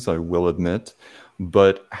things, I will admit,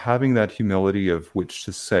 but having that humility of which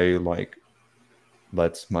to say, like,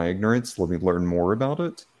 that's my ignorance, let me learn more about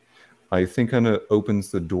it, I think kind of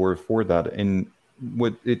opens the door for that. And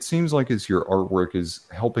what it seems like is your artwork is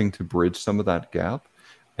helping to bridge some of that gap,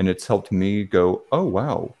 and it's helped me go, oh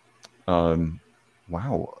wow,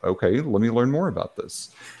 wow, okay, let me learn more about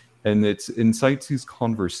this. And it incites these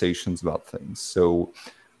conversations about things. So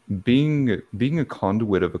being a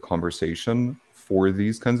conduit of a conversation for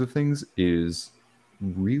these kinds of things is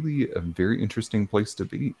really a very interesting place to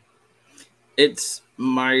be.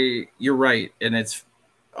 You're right. And it's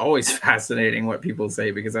always fascinating what people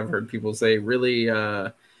say, because I've heard people say really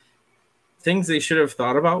things they should have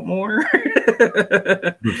thought about more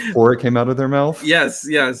before it came out of their mouth.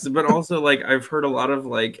 Yes, but also like I've heard a lot of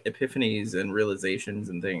like epiphanies and realizations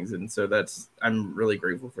and things, and so I'm really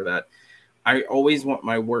grateful for that. I always want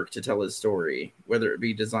my work to tell a story, whether it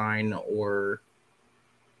be design or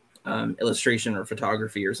illustration or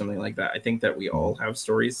photography or something like that. I think that we all have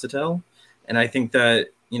stories to tell, and I think that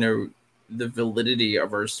the validity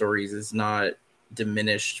of our stories is not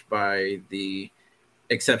diminished by the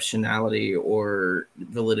exceptionality or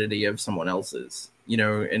validity of someone else's,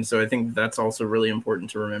 and so I think that's also really important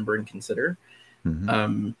to remember and consider.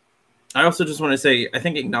 I also just want to say, I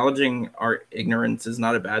think acknowledging our ignorance is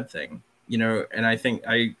not a bad thing, and I think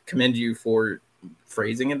I commend you for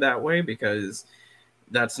phrasing it that way, because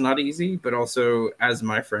that's not easy, but also as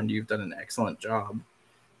my friend, you've done an excellent job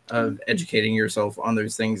of educating yourself on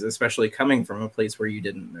those things, especially coming from a place where you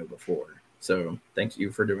didn't know before. So thank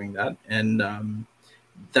you for doing that. And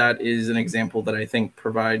that is an example that I think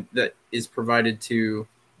is provided to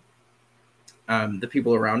the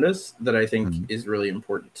people around us that I think is really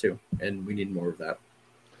important too. And we need more of that.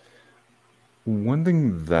 One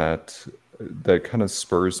thing that kind of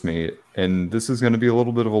spurs me, and this is going to be a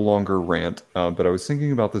little bit of a longer rant, but I was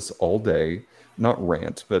thinking about this all day. Not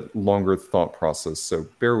rant, but longer thought process. So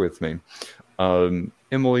bear with me.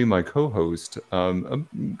 Emily, my co-host, a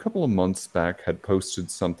couple of months back had posted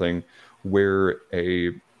something where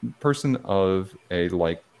a person of a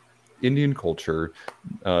like Indian culture,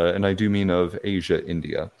 and I do mean of Asia,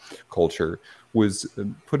 India culture, was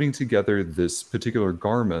putting together this particular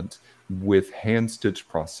garment with hand-stitched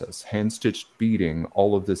process, hand-stitched beading,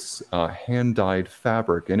 all of this hand-dyed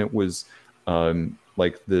fabric, and it was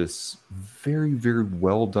like this very, very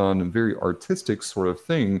well done and very artistic sort of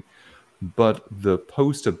thing. But the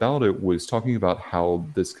post about it was talking about how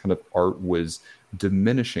this kind of art was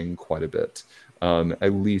diminishing quite a bit,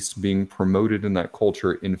 at least being promoted in that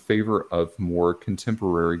culture in favor of more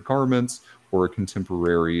contemporary garments or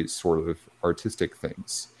contemporary sort of artistic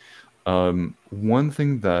things. One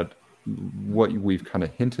thing that what we've kind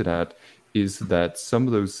of hinted at is that some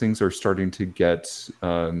of those things are starting to get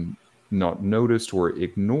not noticed or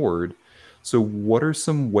ignored. So, what are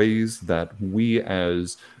some ways that we,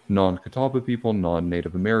 as non-Catawba people,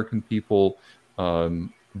 non-Native American people,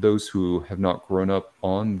 those who have not grown up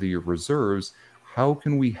on the reserves, how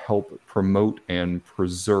can we help promote and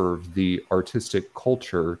preserve the artistic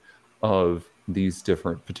culture of these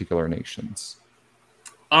different particular nations?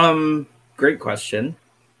 Great question.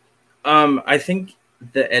 I think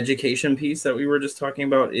the education piece that we were just talking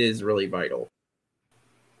about is really vital.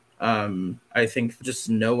 I think just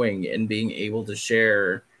knowing and being able to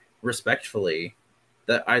share respectfully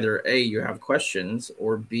that either A, you have questions,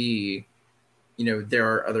 or B,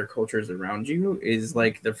 there are other cultures around you is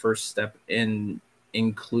like the first step in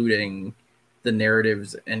including the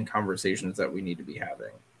narratives and conversations that we need to be having.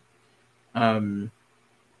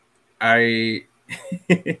 I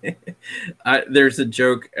there's a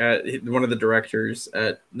joke at one of the directors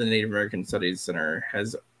at the Native American Studies Center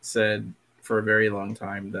has said for a very long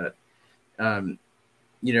time that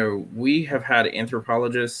we have had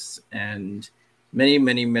anthropologists and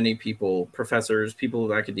many people, professors, people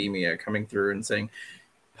of academia coming through and saying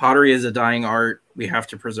pottery is a dying art, we have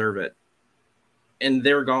to preserve it, and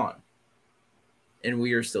they're gone and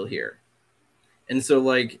we are still here. And so,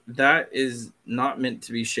 like, that is not meant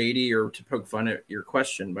to be shady or to poke fun at your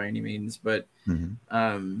question by any means, but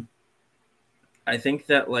I think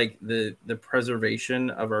that like the preservation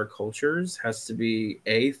of our cultures has to be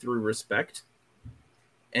A, through respect,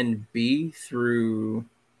 and B, through,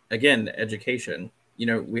 again, education.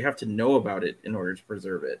 We have to know about it in order to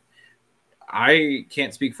preserve it. I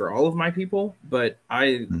can't speak for all of my people, but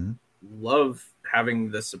I love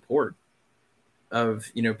having the support of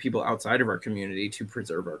people outside of our community to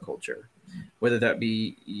preserve our culture, whether that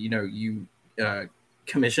be you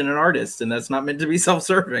commission an artist, and that's not meant to be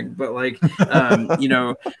self-serving, but like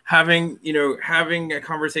having a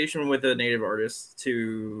conversation with a native artist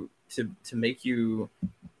to make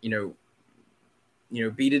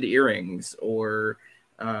beaded earrings or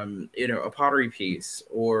a pottery piece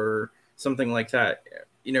or something like that.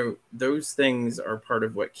 Those things are part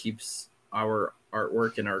of what keeps our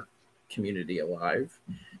artwork and our community alive,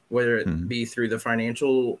 whether it be through the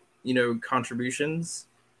financial contributions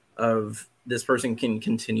of this person can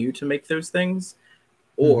continue to make those things,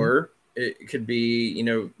 or it could be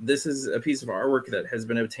this is a piece of artwork that has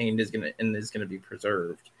been obtained is going to be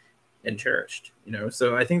preserved and cherished.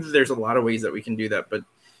 So I think that there's a lot of ways that we can do that, but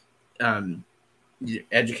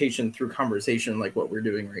education through conversation, like what we're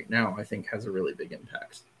doing right now, I think has a really big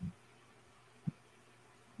impact.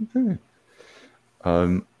 Okay.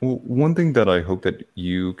 Well, one thing that I hope that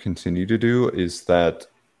you continue to do is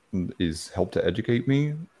help to educate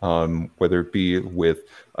me, whether it be with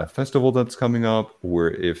a festival that's coming up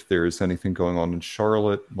or if there's anything going on in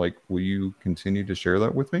Charlotte. Like, will you continue to share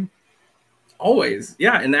that with me? Always.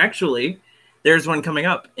 Yeah. And actually, there's one coming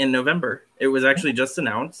up in November. It was actually just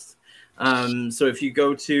announced. So if you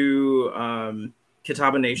go to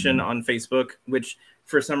Catawba Nation on Facebook, which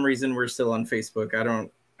for some reason we're still on Facebook, I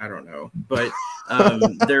don't know, but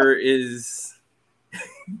there is.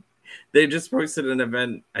 They just posted an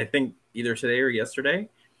event, I think either today or yesterday.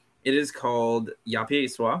 It is called Yapi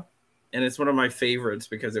Iswa, and it's one of my favorites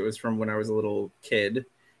because it was from when I was a little kid.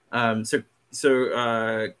 So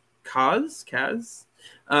Kaz,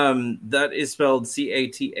 that is spelled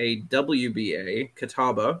Catawba,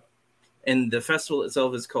 Catawba, and the festival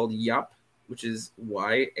itself is called Yap, which is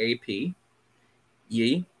YAP,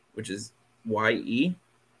 Yi, which is YE,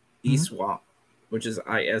 Iswa, which is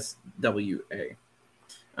ISWA.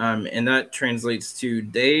 And that translates to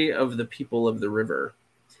Day of the People of the River.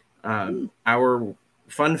 Our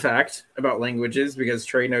fun fact about languages, because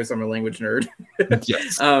Trey knows I'm a language nerd.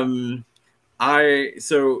 Yes.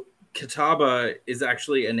 So Catawba is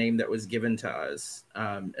actually a name that was given to us.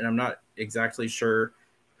 And I'm not exactly sure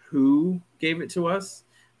who gave it to us.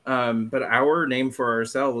 But our name for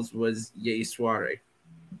ourselves was Yeisware,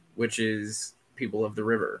 which is people of the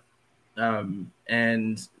river.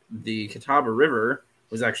 And the Catawba River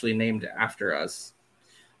was actually named after us.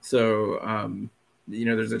 So,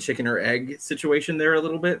 there's a chicken or egg situation there a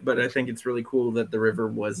little bit, but I think it's really cool that the river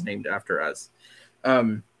was named after us.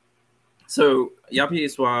 So Yapi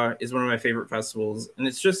Iswa is one of my favorite festivals, and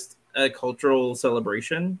it's just a cultural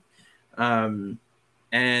celebration. And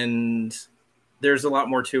there's a lot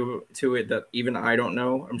more to it that even I don't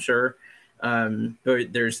know, I'm sure.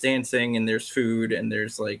 But there's dancing and there's food and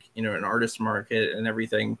there's an artist market and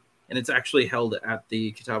everything. And it's actually held at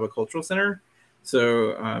the Catawba Cultural Center.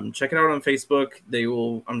 So check it out on Facebook. They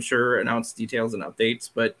will, I'm sure, announce details and updates.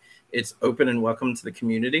 But It's open and welcome to the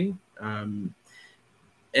community. And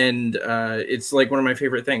it's like one of my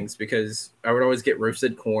favorite things because I would always get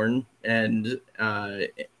roasted corn, and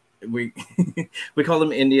we we call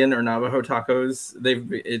them Indian or Navajo tacos.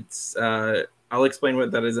 I'll explain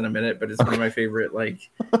what that is in a minute, but it's one of my favorite like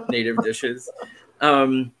native dishes.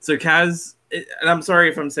 So Kaz, and I'm sorry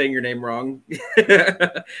if I'm saying your name wrong.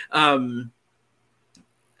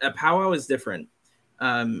 A powwow is different.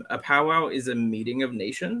 A powwow is a meeting of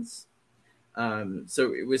nations.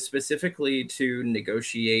 So it was specifically to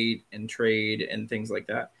negotiate and trade and things like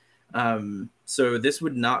that. So this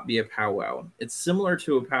would not be a powwow. It's similar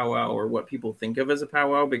to a powwow or what people think of as a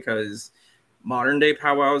powwow, because modern day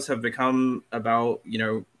powwows have become about,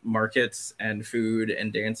 markets and food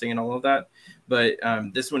and dancing and all of that. But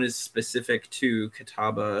this one is specific to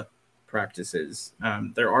Catawba practices.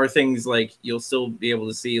 There are things like you'll still be able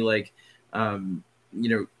to see like,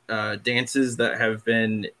 dances that have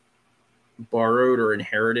been borrowed or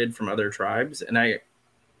inherited from other tribes. And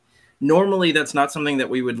normally that's not something that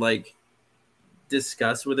we would like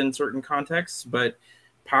discuss within certain contexts, but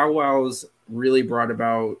powwows really brought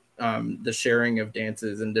about the sharing of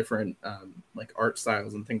dances and different like art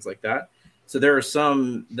styles and things like that. So there are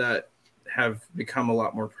some that have become a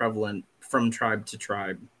lot more prevalent from tribe to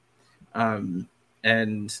tribe.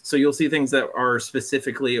 And so you'll see things that are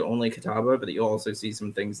specifically only Catawba, but you'll also see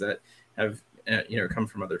some things that have, come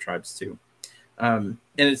from other tribes too. And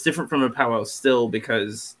it's different from a powwow still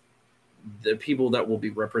because the people that will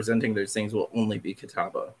be representing those things will only be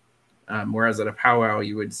Catawba. Whereas at a powwow,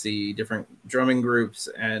 you would see different drumming groups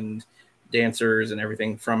and dancers and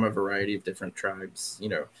everything from a variety of different tribes,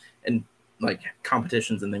 and like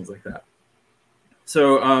competitions and things like that.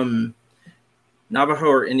 So Navajo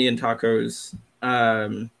or Indian tacos,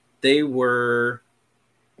 they were...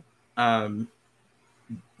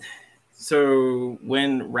 So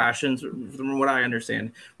when rations, from what I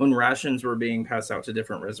understand, when rations were being passed out to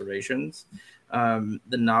different reservations, the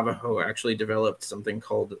Navajo actually developed something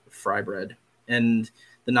called fry bread. And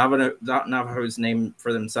the Navajo's name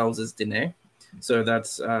for themselves is Dine. So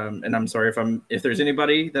that's, and I'm sorry if there's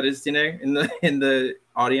anybody that is Dine in the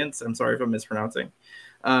audience, I'm sorry if I'm mispronouncing.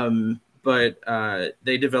 But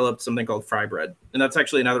they developed something called fry bread. And that's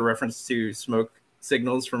actually another reference to smoke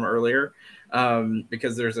signals from earlier.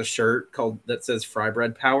 Because there's a shirt that says fry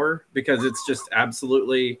bread power, because it's just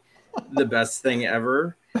absolutely the best thing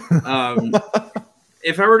ever.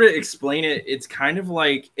 If I were to explain it, it's kind of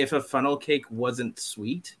like if a funnel cake wasn't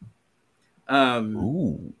sweet.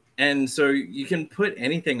 And so you can put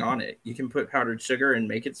anything on it. You can put powdered sugar and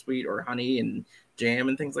make it sweet, or honey and jam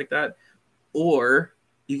and things like that. Or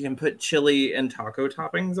you can put chili and taco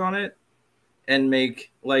toppings on it and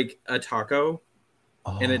make like a taco.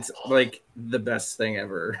 And it's like the best thing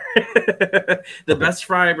ever. The best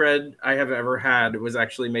fry bread I have ever had was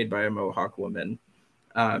actually made by a Mohawk woman.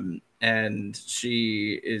 And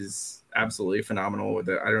she is absolutely phenomenal with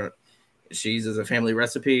it. She uses a family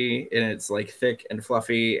recipe, and it's like thick and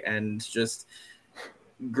fluffy and just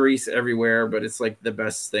grease everywhere, but it's like the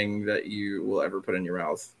best thing that you will ever put in your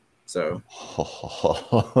mouth. So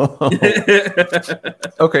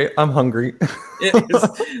okay, I'm hungry.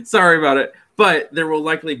 Sorry about it. But there will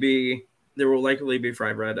likely be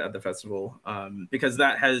fry bread at the festival, because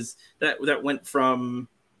that went from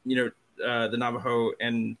the Navajo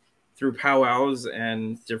and through powwows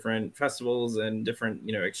and different festivals and different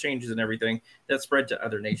exchanges and everything that spread to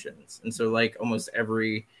other nations. And so like almost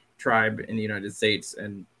every tribe in the United States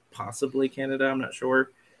and possibly Canada, I'm not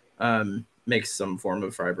sure, makes some form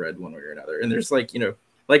of fry bread one way or another. And there's like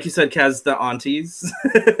like you said, Kaz, the aunties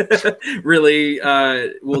really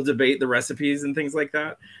will debate the recipes and things like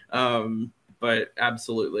that. But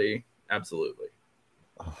absolutely.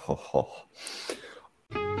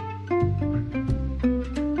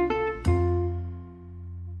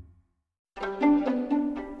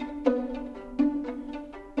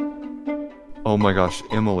 Oh my gosh,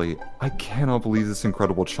 Emily, I cannot believe this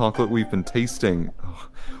incredible chocolate we've been tasting.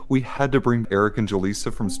 We had to bring Eric and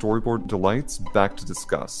Jaleesa from Storyboard Delights back to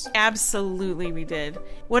discuss. Absolutely, we did.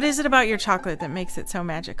 What is it about your chocolate that makes it so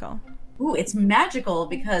magical? Ooh, it's magical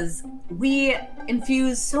because we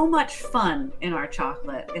infuse so much fun in our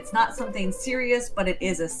chocolate. It's not something serious, but it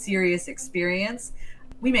is a serious experience.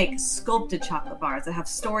 We make sculpted chocolate bars that have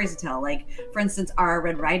stories to tell. Like, for instance, our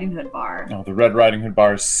Red Riding Hood bar. Oh, the Red Riding Hood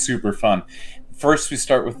bar is super fun. First, we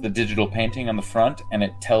start with the digital painting on the front, and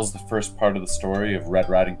it tells the first part of the story of Red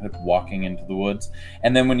Riding Hood walking into the woods.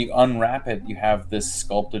 And then when you unwrap it, you have this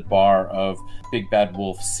sculpted bar of Big Bad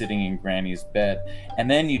Wolf sitting in Granny's bed. And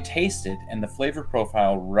then you taste it, and the flavor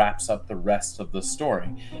profile wraps up the rest of the story.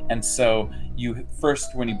 And so you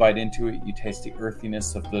first, when you bite into it, you taste the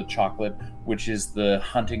earthiness of the chocolate, which is the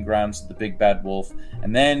hunting grounds of the Big Bad Wolf.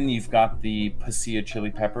 And then you've got the pasilla chili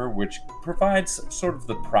pepper, which provides sort of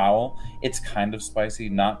the prowl. It's kind of spicy,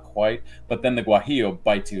 not quite, but then the guajillo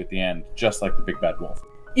bites you at the end, just like the Big Bad Wolf.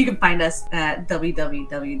 You can find us at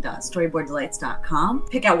www.storyboarddelights.com.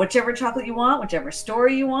 Pick out whichever chocolate you want, whichever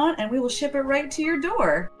story you want, and we will ship it right to your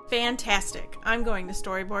door. Fantastic. I'm going to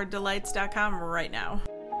storyboarddelights.com right now.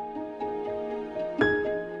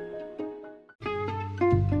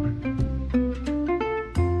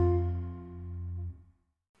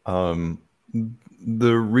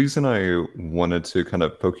 The reason I wanted to kind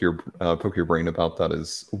of poke your brain about that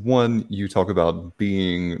is, one, you talk about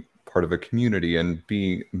being part of a community and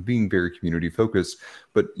being very community focused,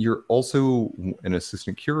 but you're also an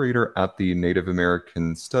assistant curator at the Native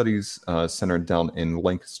American Studies Center down in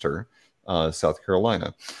Lancaster, South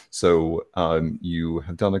Carolina. So you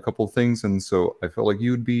have done a couple of things, and so I felt like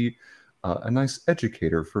you'd be a nice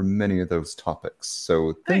educator for many of those topics.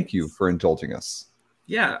 So thank you for indulging us.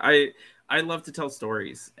 Yeah, I love to tell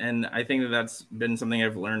stories, and I think that that's been something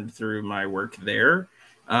I've learned through my work there.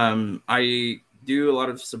 I do a lot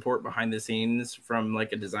of support behind the scenes from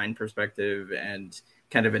like a design perspective and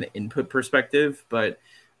kind of an input perspective, but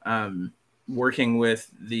working with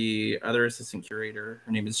the other assistant curator,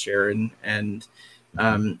 her name is Sharon, and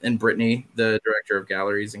Brittany, the director of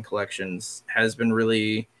galleries and collections, has been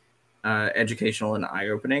really educational and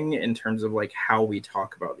eye-opening in terms of like how we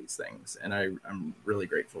talk about these things, and I'm really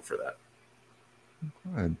grateful for that.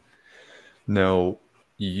 Good. Now,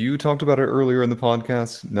 you talked about it earlier in the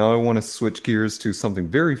podcast. Now I want to switch gears to something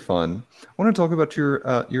very fun. I want to talk about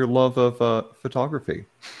your love of photography.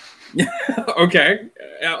 Okay,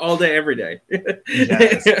 all day, every day.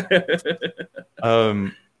 Yes.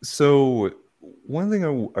 So one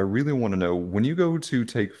thing I really want to know, when you go to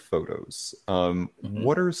take photos,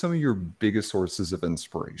 what are some of your biggest sources of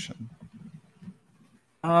inspiration?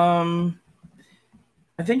 I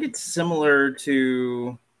think it's similar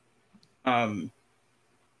to how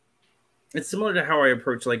I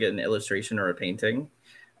approach like an illustration or a painting.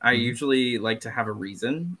 I usually like to have a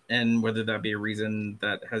reason, and whether that be a reason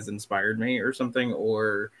that has inspired me or something,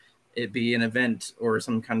 or it be an event or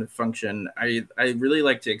some kind of function, I really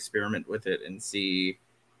like to experiment with it and see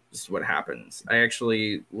just what happens. I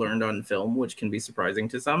actually learned on film, which can be surprising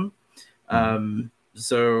to some.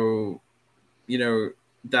 So, you know,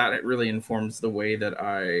 that really informs the way that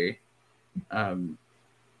I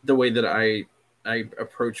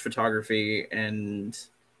approach photography and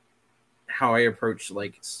how I approach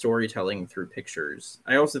like storytelling through pictures.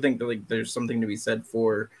 I also think that like there's something to be said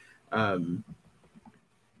for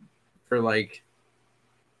like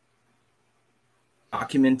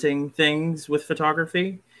documenting things with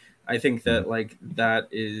photography. I think that like that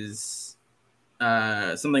is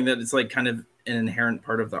something that is like kind of an inherent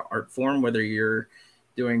part of the art form, whether you're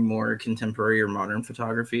doing more contemporary or modern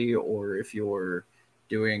photography, or if you're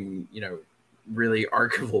doing, you know, really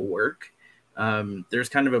archival work. There's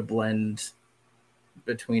kind of a blend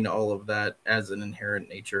between all of that as an inherent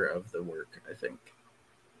nature of the work, I think.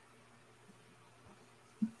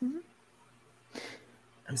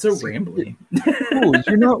 I'm so rambly. Oh,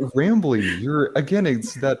 you're not rambly. You're, again,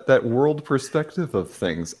 it's that world perspective of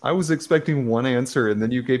things. I was expecting one answer, and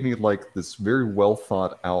then you gave me like this very well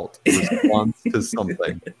thought out response to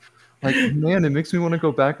something. Like, man, it makes me want to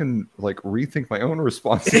go back and like rethink my own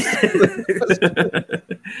responses.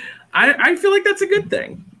 I feel like that's a good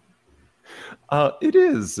thing. It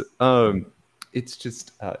is. It's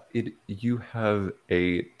just you have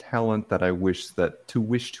a talent that I wish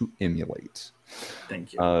to emulate.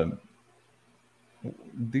 Thank you.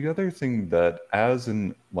 The other thing that as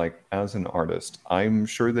an artist, I'm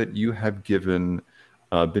sure that you have been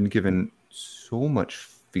given so much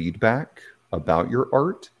feedback about your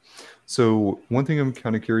art. So one thing I'm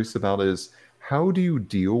kind of curious about is, how do you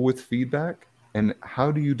deal with feedback, and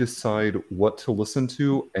how do you decide what to listen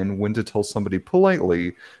to and when to tell somebody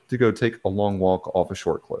politely to go take a long walk off a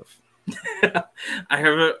short cliff? I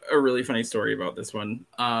have a really funny story about this one.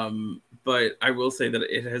 But I will say that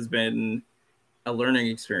it has been a learning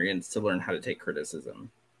experience to learn how to take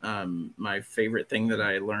criticism. My favorite thing that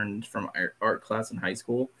I learned from art class in high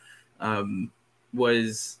school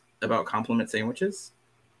was about compliment sandwiches.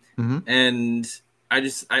 And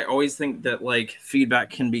I always think that like feedback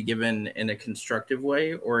can be given in a constructive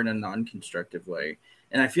way or in a non-constructive way.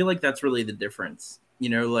 And I feel like that's really the difference. You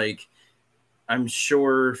know, like I'm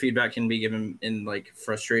sure feedback can be given in like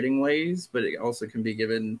frustrating ways, but it also can be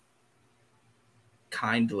given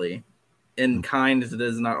kindly. And kind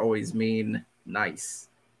does not always mean nice.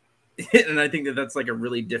 And I think that that's like a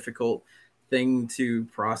really difficult thing to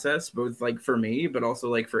process, both like for me, but also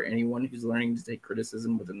like for anyone who's learning to take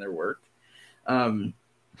criticism within their work. I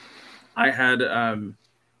had, I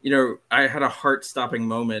had a heart-stopping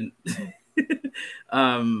moment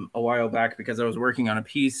a while back because I was working on a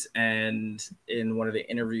piece, and in one of the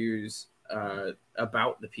interviews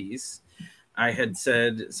about the piece, I had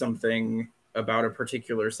said something about a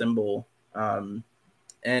particular symbol,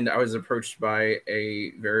 and I was approached by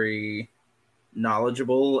a very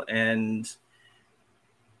knowledgeable and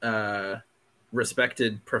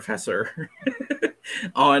respected professor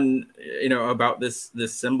on about this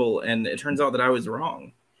symbol, and it turns out that I was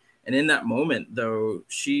wrong. And in that moment, though,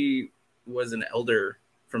 she was an elder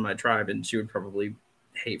from my tribe, and she would probably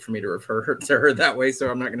hate for me to refer to her that way, so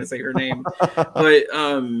I'm not going to say her name.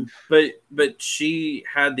 but she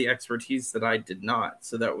had the expertise that I did not,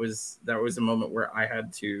 so that was a moment where I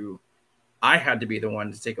had to be the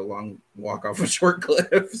one to take a long walk off a short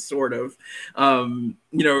cliff, sort of,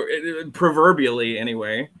 proverbially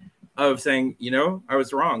anyway, of saying, I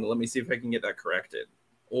was wrong. Let me see if I can get that corrected.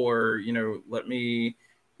 Or, let me,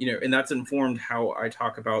 and that's informed how I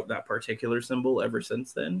talk about that particular symbol ever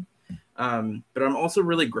since then. But I'm also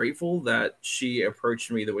really grateful that she approached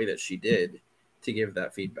me the way that she did to give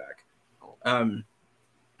that feedback.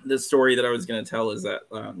 The story that I was going to tell is that,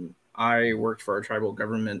 I worked for our tribal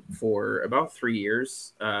government for about 3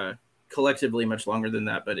 years, collectively much longer than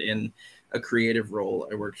that, but in a creative role,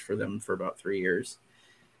 I worked for them for about 3 years.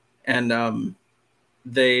 And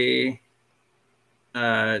they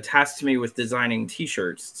tasked me with designing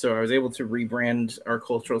t-shirts. So I was able to rebrand our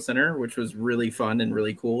cultural center, which was really fun and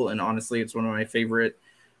really cool. And honestly, it's one of my favorite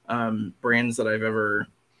brands that I've ever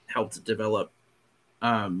helped develop.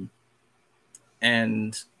 And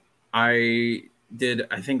I did,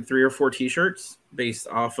 I think, 3 or 4 t-shirts based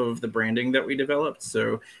off of the branding that we developed.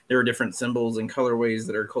 So there were different symbols and colorways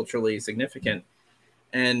that are culturally significant.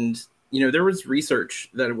 And, there was research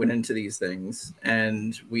that went into these things.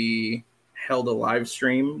 And we held a live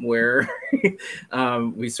stream where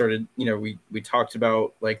we started, we talked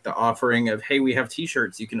about like the offering of, hey, we have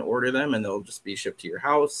t-shirts, you can order them and they'll just be shipped to your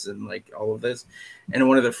house and like all of this. And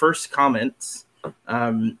one of the first comments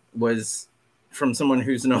was from someone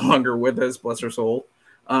who's no longer with us, bless her soul.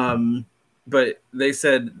 But they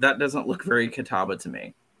said, that doesn't look very Catawba to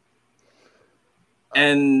me.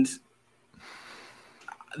 And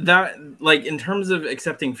that, like, in terms of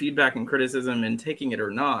accepting feedback and criticism and taking it or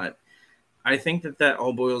not, I think that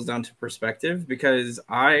all boils down to perspective, because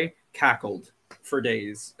I cackled for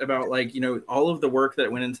days about like, all of the work that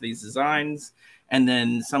went into these designs. And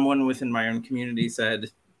then someone within my own community said,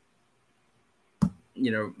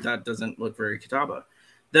 that doesn't look very Catawba.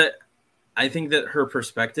 That I think that her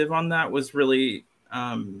perspective on that was really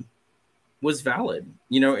was valid,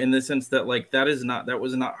 in the sense that like that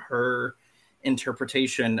was not her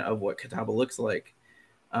interpretation of what Catawba looks like.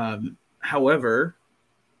 However,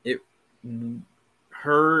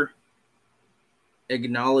 her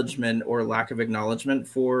acknowledgement or lack of acknowledgement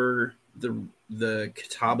for the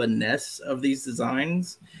Catawba-ness of these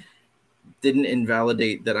designs didn't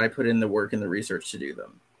invalidate that I put in the work and the research to do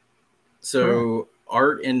them. So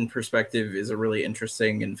art in perspective is a really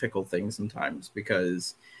interesting and fickle thing sometimes,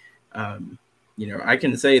 because, I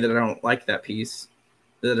can say that I don't like that piece.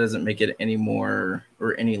 That doesn't make it any more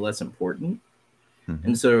or any less important. Mm-hmm.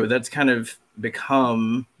 And so that's kind of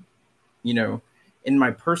become, in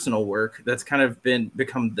my personal work, that's kind of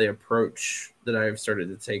become the approach that I've started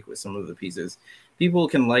to take with some of the pieces. People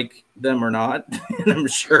can like them or not, and I'm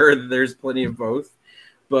sure there's plenty of both.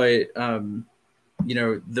 But the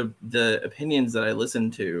opinions that I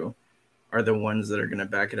listen to are the ones that are going to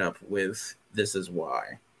back it up with "this is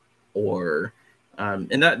why," or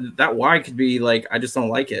and that why could be like, I just don't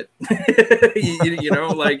like it,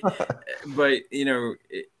 but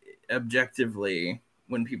objectively,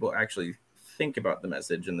 when people actually think about the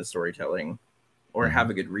message and the storytelling, or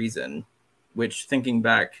have a good reason, which thinking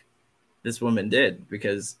back, this woman did,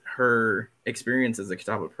 because her experience as a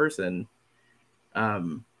Catawba person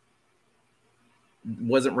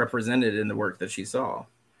wasn't represented in the work that she saw.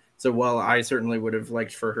 So while I certainly would have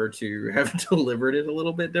liked for her to have delivered it a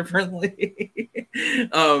little bit differently,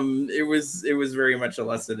 it was very much a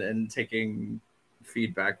lesson in taking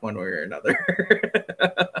feedback one way or another.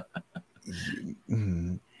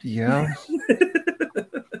 Yeah.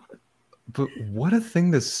 what a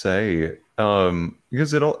thing to say.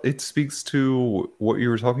 Because it speaks to what you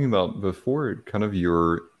were talking about before. Kind of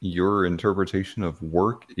your interpretation of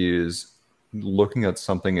work is looking at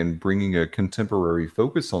something and bringing a contemporary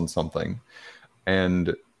focus on something.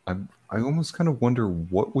 And I almost kind of wonder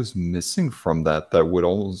what was missing from that would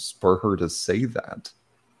almost spur her to say that.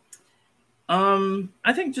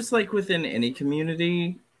 I think just like within any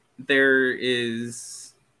community, there is.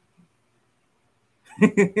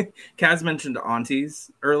 Kaz mentioned aunties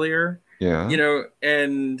earlier. Yeah. You know,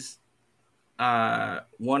 and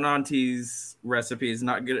one auntie's recipe is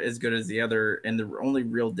not as good as the other, and the only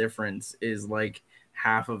real difference is like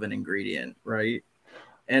half of an ingredient, right?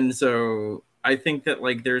 And so I think that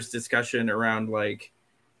like there's discussion around like,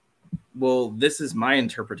 well, this is my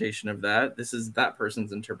interpretation of that. This is that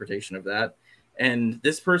person's interpretation of that. And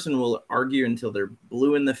this person will argue until they're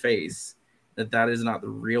blue in the face that that is not the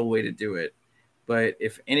real way to do it. But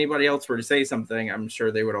if anybody else were to say something, I'm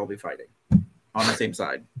sure they would all be fighting on the same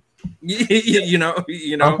side. you know.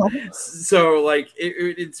 So like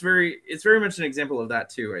it's very much an example of that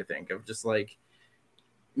too. I think of just like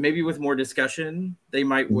maybe with more discussion, they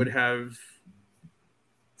would have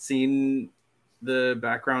seen the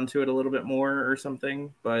background to it a little bit more or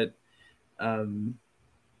something. But I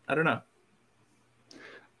don't know.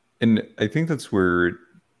 And I think that's where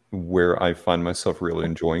I find myself really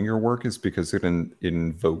enjoying your work is because it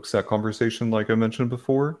invokes that conversation, like I mentioned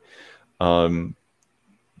before. And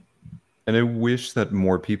I wish that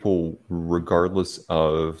more people, regardless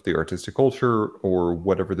of the artistic culture or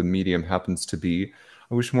whatever the medium happens to be,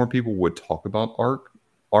 I wish more people would talk about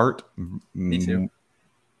art. Me too.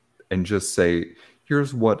 And just say,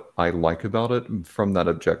 here's what I like about it from that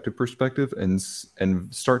objective perspective, and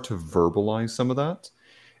start to verbalize some of that.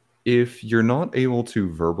 If you're not able to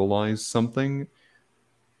verbalize something,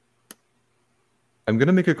 I'm going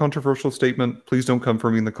to make a controversial statement. Please don't come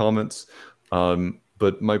for me in the comments.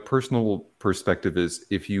 But my personal perspective is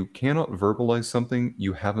if you cannot verbalize something,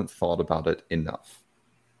 you haven't thought about it enough.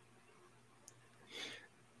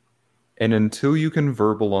 And until you can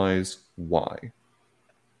verbalize why,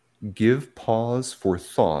 give pause for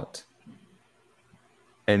thought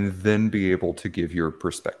and then be able to give your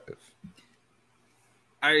perspective.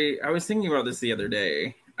 I was thinking about this the other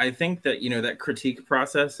day. I think that, that critique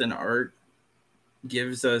process in art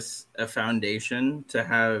gives us a foundation to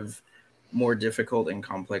have more difficult and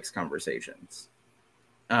complex conversations.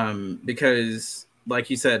 Because,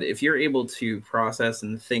 like you said, if you're able to process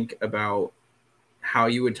and think about how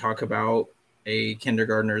you would talk about a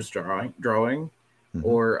kindergartner's drawing mm-hmm.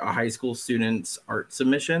 or a high school student's art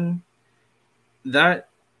submission, that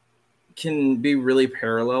can be really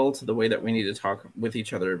parallel to the way that we need to talk with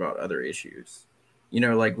each other about other issues.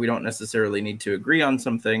 Like we don't necessarily need to agree on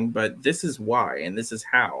something, but this is why and this is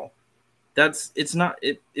how.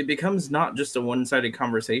 It becomes not just a one-sided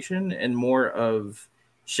conversation and more of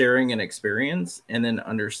sharing an experience and then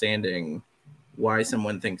understanding why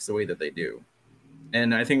someone thinks the way that they do.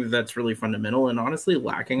 And I think that that's really fundamental and honestly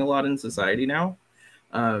lacking a lot in society now.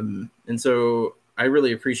 And so I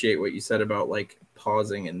really appreciate what you said about like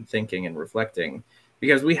pausing and thinking and reflecting,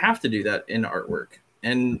 because we have to do that in artwork.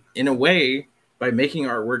 And in a way, by making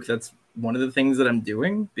artwork, that's one of the things that I'm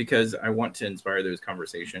doing because I want to inspire those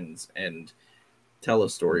conversations and tell a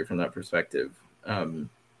story from that perspective.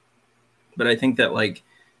 But I think that like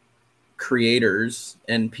creators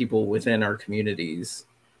and people within our communities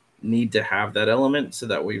need to have that element so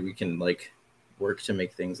that way we can like work to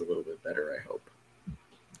make things a little bit better, I hope.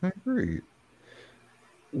 I agree.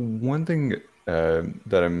 One thing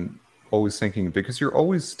that I'm always thinking, because you're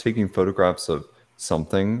always taking photographs of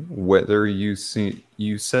something, whether you said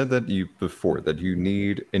that before that you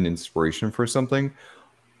need an inspiration for something,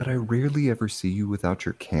 but I rarely ever see you without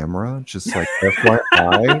your camera, just like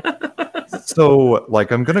FYI. So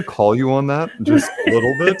like I'm gonna call you on that just a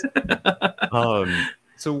little bit.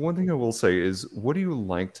 So one thing I will say is, what do you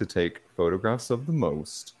like to take photographs of the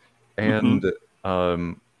most? And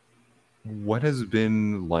mm-hmm. What has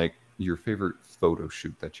been like your favorite photo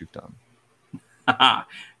shoot that you've done?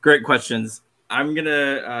 Great questions. I'm going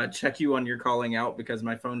to check you on your calling out because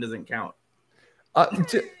my phone doesn't count. I'm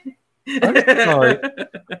sorry.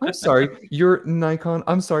 I'm sorry. Your Nikon,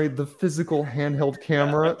 I'm sorry, the physical handheld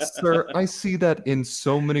camera, sir, I see that in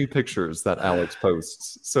so many pictures that Alex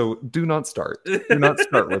posts. So do not start. Do not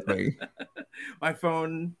start with me. My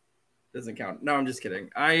phone doesn't count. No, I'm just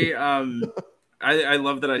kidding. I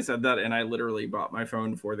love that I said that, and I literally bought my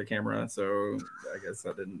phone for the camera, so I guess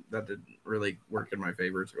that didn't really work in my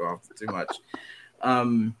favor too much.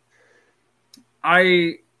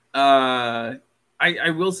 I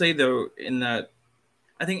will say though, in that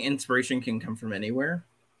I think inspiration can come from anywhere.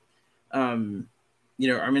 I'm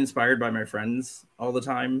inspired by my friends all the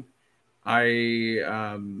time. I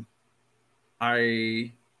am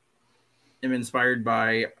inspired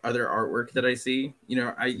by other artwork that I see.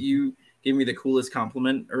 You gave me the coolest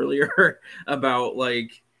compliment earlier about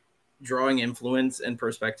like drawing influence and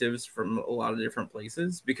perspectives from a lot of different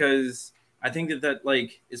places, because I think that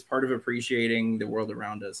like is part of appreciating the world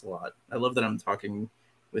around us a lot. I love that I'm talking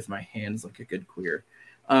with my hands like a good queer.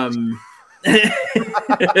 But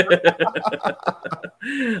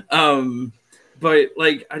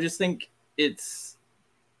like I just think it's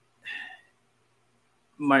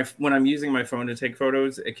when I'm using my phone to take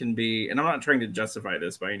photos, it can be, and I'm not trying to justify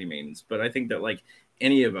this by any means, but I think that like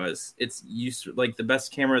any of us, it's used to, like the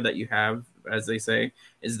best camera that you have, as they say,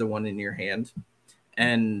 is the one in your hand.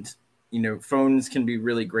 And phones can be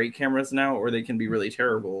really great cameras now, or they can be really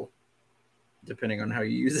terrible, depending on how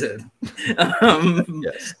you use it.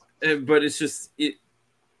 Yes. But it's just it.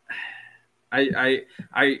 I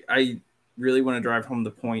really want to drive home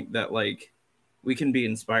the point that like we can be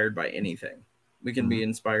inspired by anything. We can be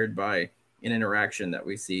inspired by an interaction that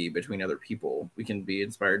we see between other people. We can be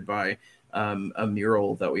inspired by a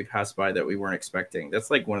mural that we passed by that we weren't expecting. That's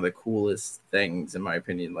like one of the coolest things, in my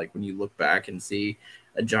opinion. Like when you look back and see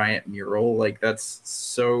a giant mural, like that's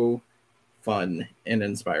so fun and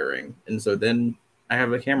inspiring. And so then I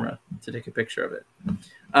have a camera to take a picture of it.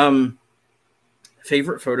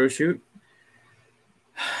 Favorite photo shoot?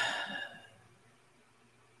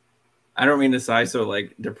 I don't mean to sigh so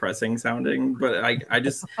like depressing sounding, but I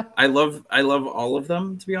love all of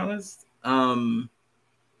them, to be honest. Some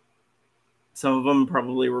of them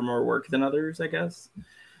probably were more work than others, I guess.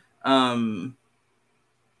 For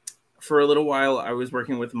a little while, I was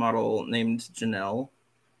working with a model named Janelle,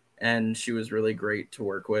 and she was really great to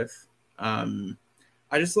work with. I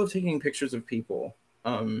just love taking pictures of people.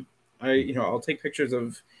 I'll take pictures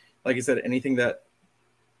of, like I said, anything that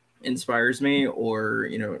inspires me, or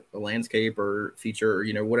a landscape or feature,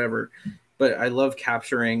 or whatever. But I love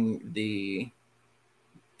capturing the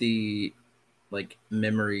like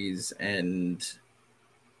memories and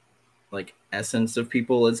like essence of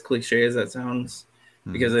people, as cliche as that sounds,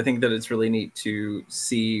 because I think that it's really neat to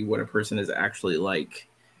see what a person is actually like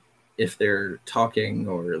if they're talking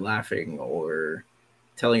or laughing or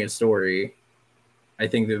telling a story. I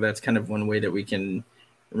think that that's kind of one way that we can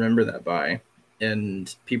remember that by.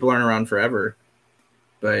 And people aren't around forever,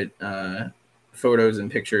 but photos and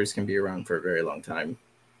pictures can be around for a very long time.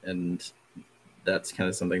 And that's kind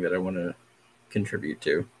of something that I want to contribute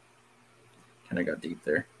to. Kind of got deep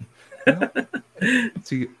there.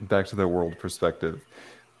 See, back to that world perspective.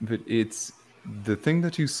 But it's the thing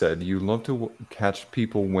that you said, you love to catch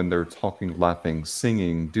people when they're talking, laughing,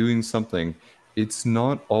 singing, doing something. It's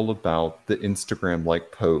not all about the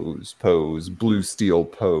Instagram-like pose, blue steel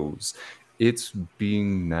pose. It's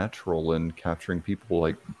being natural and capturing people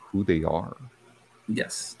like who they are.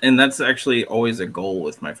 Yes. And that's actually always a goal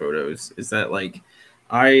with my photos, is that like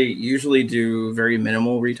I usually do very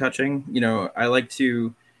minimal retouching. I like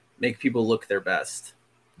to make people look their best.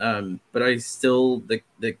 But I still, the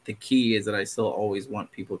key is that I still always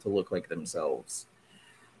want people to look like themselves.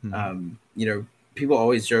 People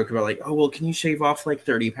always joke about like, oh, well, can you shave off like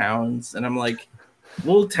 30 pounds? And I'm like,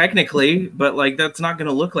 well, technically, but like, that's not going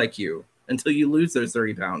to look like you until you lose those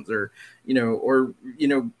 30 pounds, or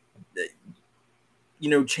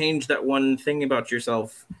change that one thing about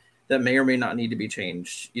yourself that may or may not need to be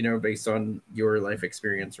changed, based on your life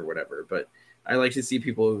experience or whatever. But I like to see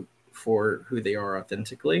people for who they are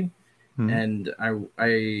authentically. And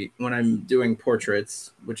I when I'm doing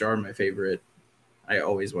portraits, which are my favorite, I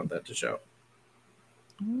always want that to show.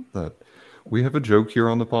 That we have a joke here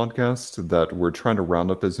on the podcast that we're trying to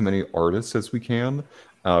round up as many artists as we can.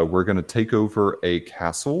 We're going to take over a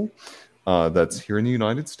castle that's here in the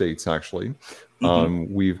United States, actually.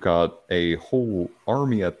 We've got a whole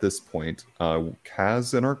army at this point.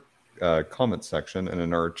 Kaz in our comment section and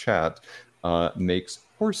in our chat makes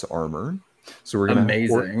horse armor. So we're going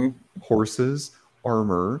to have horses,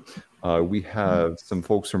 armor. We have some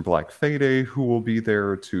folks from Black Fade who will be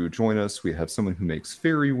there to join us. We have someone who makes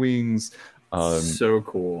fairy wings. So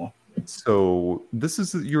cool. So this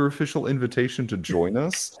is your official invitation to join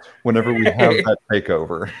us whenever we have that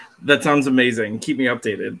takeover. That sounds amazing. Keep me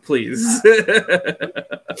updated, please.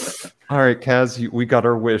 All right, Kaz, we got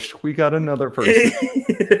our wish. We got another person.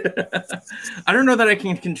 I don't know that I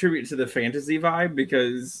can contribute to the fantasy vibe,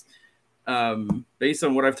 because based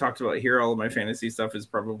on what I've talked about here, all of my fantasy stuff is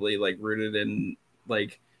probably like rooted in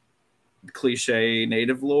like cliche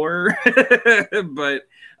native lore. But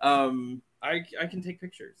I can take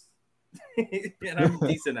pictures. and I'm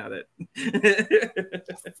decent at it.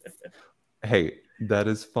 Hey, that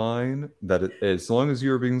is fine. As long as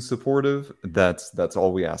you're being supportive, that's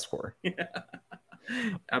all we ask for. Yeah.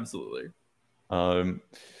 Absolutely. Um,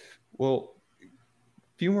 well,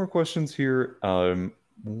 a few more questions here.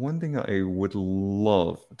 One thing I would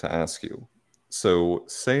love to ask you. So,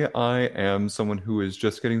 say I am someone who is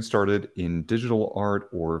just getting started in digital art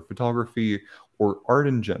or photography or art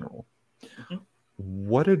in general. Mhm.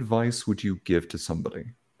 What advice would you give to somebody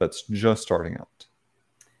that's just starting out?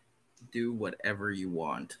 Do whatever you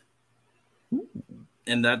want.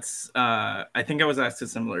 And that's I think I was asked a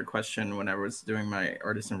similar question when I was doing my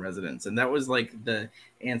artist in residence, and that was like the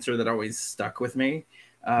answer that always stuck with me.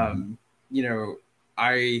 You know,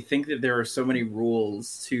 I think that there are so many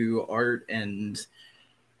rules to art, and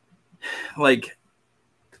like,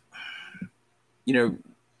 you know,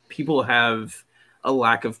 people have a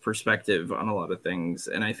lack of perspective on a lot of things,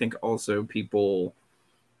 and I think also people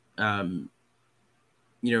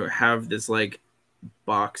you know, have this like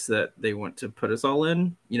box that they want to put us all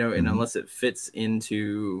in, you know, and unless it fits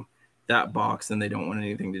into that box, then they don't want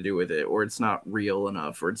anything to do with it, or it's not real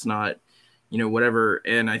enough, or it's not, you know, whatever.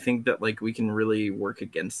 And I think that like we can really work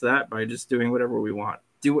against that by just doing whatever we want.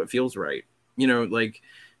 Do what feels right. You know, like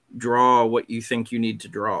draw what you think you need to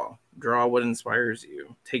draw. Draw what inspires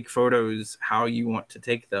you. Take photos how you want to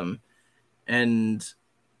take them. And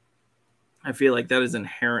I feel like that is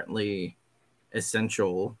inherently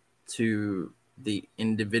essential to the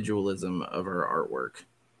individualism of our artwork,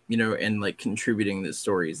 you know, and like contributing the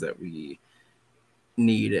stories that we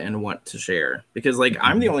need and want to share. Because like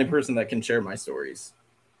I'm the only person that can share my stories,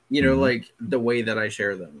 you know, like the way that I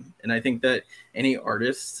share them. And I think that any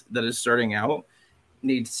artist that is starting out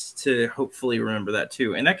needs to hopefully remember that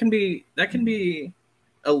too. And that can be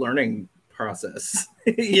a learning process,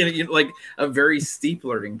 you know, like a very steep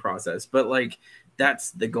learning process, but like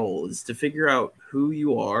that's the goal, is to figure out who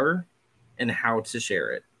you are and how to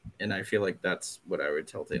share it. And I feel like that's what I would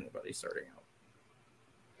tell to anybody starting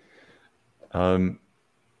out.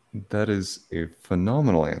 That is a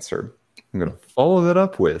phenomenal answer. I'm going to follow that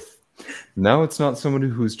up with, now it's not someone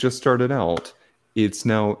who's just started out. It's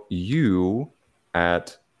now you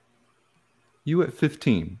at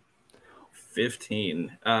 15.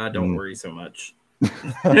 15. Don't worry so much.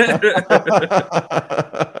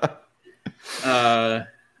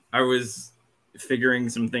 I was figuring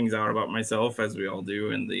some things out about myself, as we all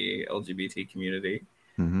do in the LGBT community.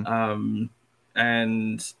 And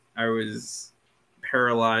I was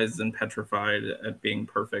paralyzed and petrified at being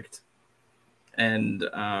perfect. And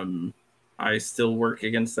I still work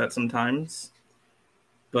against that sometimes.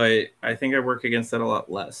 But I think I work against that a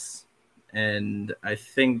lot less. And I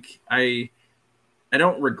think I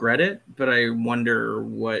don't regret it, but I wonder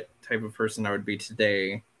what type of person I would be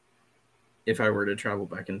today if I were to travel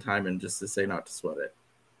back in time and just to say not to sweat it.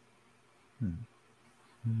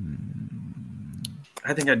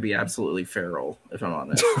 I think I'd be absolutely feral, if I'm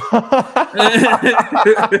honest.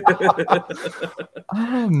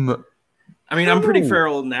 I mean, I'm pretty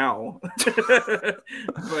feral now.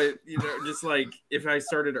 But, you know, just like if I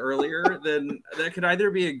started earlier, then that could either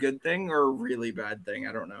be a good thing or a really bad thing.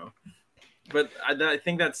 I don't know. But I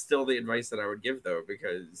think that's still the advice that I would give, though,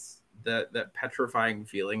 because that petrifying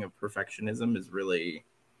feeling of perfectionism is really,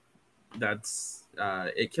 that's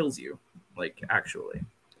it kills you, like, actually.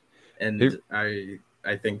 And I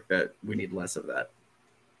think that we need less of that.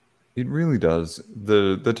 It really does.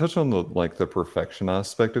 The touch on the the perfection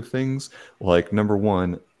aspect of things, like, number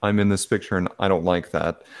one, I'm in this picture and I don't like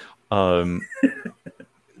that.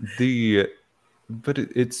 But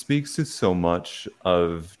it speaks to so much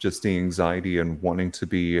of just the anxiety and wanting to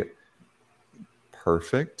be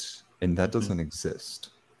perfect, and that doesn't exist.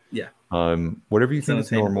 Yeah. Whatever you think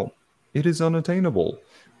is normal, it is unattainable.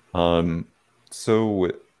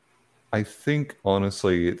 So I think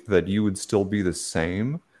honestly that you would still be the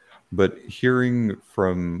same, but hearing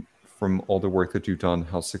from all the work that you've done,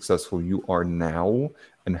 how successful you are now,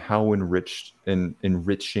 and how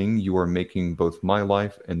enriching you are making both my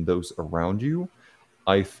life and those around you,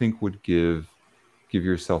 I think would give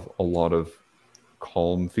yourself a lot of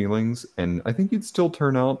calm feelings. And I think you'd still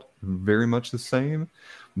turn out very much the same,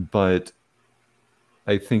 but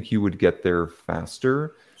I think you would get there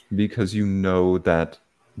faster because you know that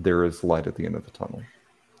there is light at the end of the tunnel.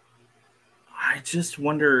 I just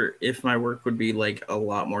wonder if my work would be like a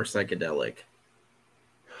lot more psychedelic.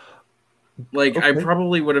 Like, okay. I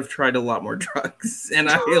probably would have tried a lot more drugs, and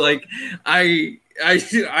I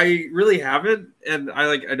really haven't, and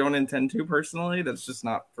I don't intend to personally. That's just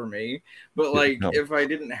not for me. But like, if I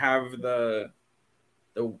didn't have the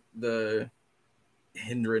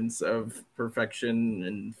hindrance of perfection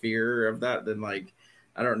and fear of that, then like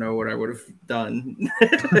I don't know what I would have done.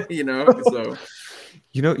 So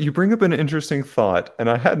You bring up an interesting thought, and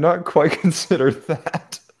I had not quite considered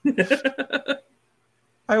that.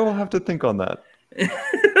 I will have to think on that.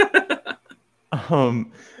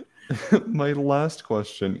 My last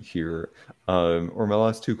question here, or my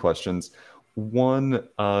last two questions. One,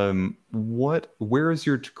 where is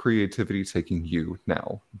your creativity taking you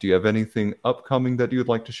now? Do you have anything upcoming that you would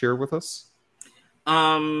like to share with us?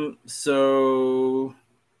 So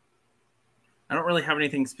I don't really have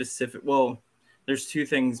anything specific. Well, there's two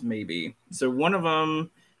things maybe. So one of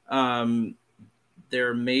them,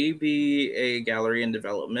 there may be a gallery in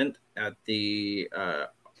development at the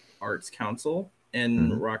Arts Council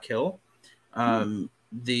in Rock Hill.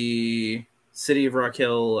 The city of Rock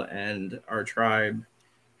Hill and our tribe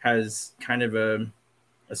has kind of a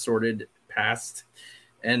sordid past.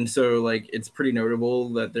 And so like it's pretty notable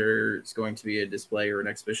that there's going to be a display or an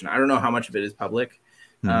exhibition. I don't know how much of it is public,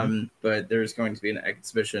 but there's going to be an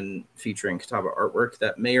exhibition featuring Catawba artwork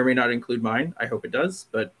that may or may not include mine. I hope it does,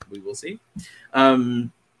 but we will see.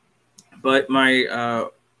 But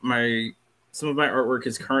some of my artwork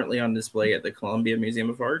is currently on display at the Columbia Museum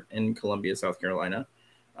of Art in Columbia, South Carolina.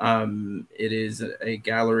 It is a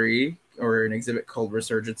gallery or an exhibit called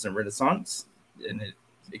Resurgence and Renaissance.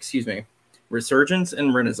 Resurgence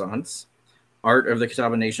and Renaissance, Art of the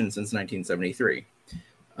Catawba Nation since 1973.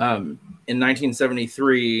 In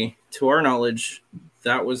 1973, to our knowledge,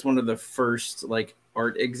 that was one of the first like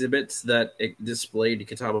art exhibits that displayed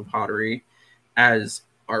Catawba pottery as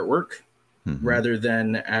artwork rather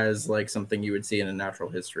than as like something you would see in a natural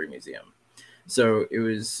history museum. So it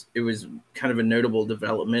was kind of a notable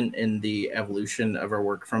development in the evolution of our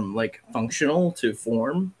work from like functional to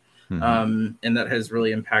form. And that has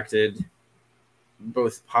really impacted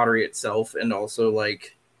both pottery itself and also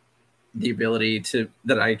like the ability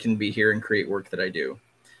that I can be here and create work that I do.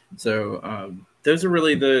 So those are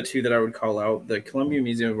really the two that I would call out. The Columbia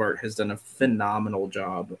Museum of Art has done a phenomenal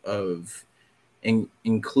job of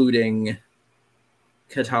including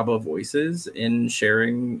Catawba voices in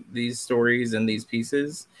sharing these stories and these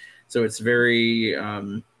pieces. So it's very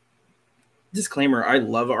disclaimer, I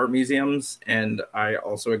love art museums, and I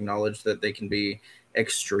also acknowledge that they can be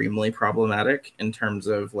extremely problematic in terms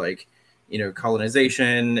of like,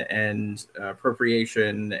 colonization and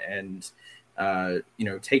appropriation and,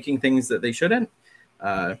 taking things that they shouldn't.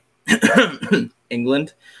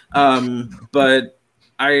 England. But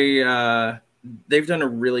they've done a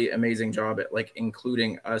really amazing job at like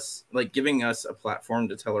including us, like giving us a platform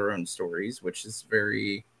to tell our own stories, which is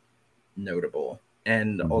very notable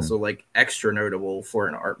and also like extra notable for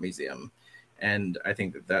an art museum. And I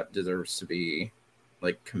think that deserves to be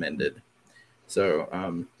like commended. So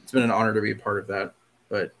it's been an honor to be a part of that.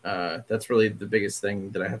 But that's really the biggest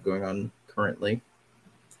thing that I have going on currently.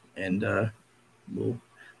 And we'll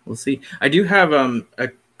see. I do have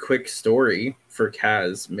a quick story for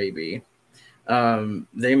Kaz, maybe.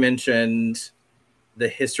 They mentioned the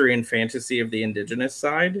history and fantasy of the indigenous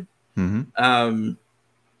side. And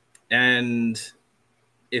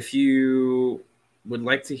if you would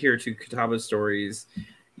like to hear two Catawba stories,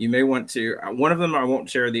 you may want to. One of them I won't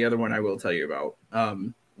share. The other one I will tell you about.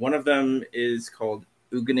 One of them is called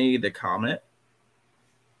Ugani the Comet.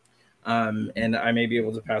 And I may be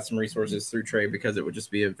able to pass some resources through Trey because it would just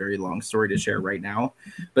be a very long story to share right now.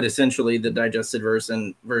 But essentially, the digested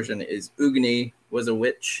version is Ugani was a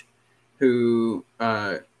witch who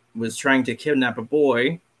was trying to kidnap a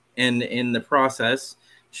boy, and in the process,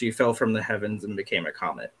 she fell from the heavens and became a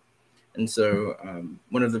comet. And so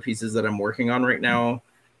one of the pieces that I'm working on right now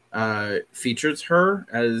features her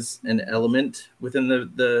as an element within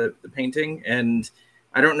the painting. And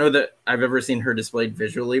I don't know that I've ever seen her displayed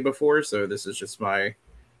visually before, so this is just my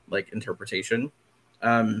like interpretation.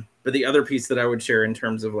 But the other piece that I would share in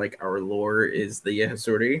terms of like our lore is the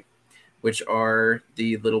Yehesuri, which are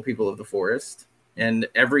the little people of the forest. And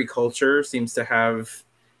every culture seems to have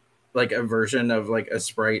like a version of like a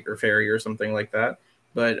sprite or fairy or something like that.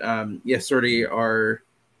 But Yehesuri are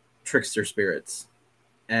trickster spirits.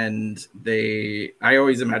 And I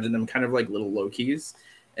always imagine them kind of like little Lokis.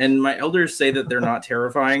 And my elders say that they're not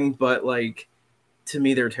terrifying, but like to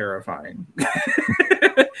me, they're terrifying.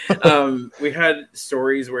 We had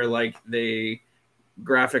stories where like they,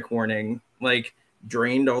 graphic warning, like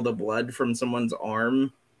drained all the blood from someone's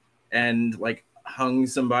arm and like hung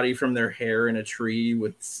somebody from their hair in a tree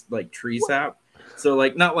with like tree sap. So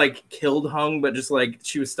like not like killed hung, but just like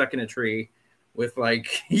she was stuck in a tree with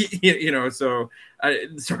like, so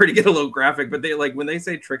sorry to get a little graphic, but they like when they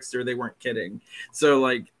say trickster, they weren't kidding. So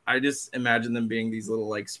like I just imagine them being these little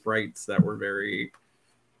like sprites that were very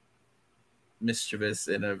mischievous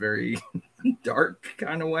in a very dark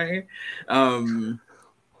kind of way. Oh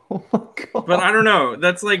my God. But I don't know.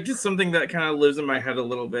 That's like just something that kind of lives in my head a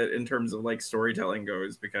little bit in terms of like storytelling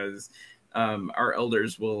goes, because our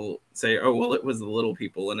elders will say, "Oh, well, it was the little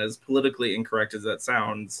people," and as politically incorrect as that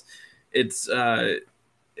sounds, it's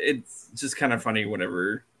just kind of funny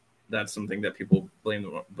whenever that's something that people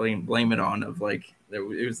blame it on, of like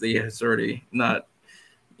it was the authority, not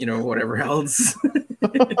whatever else.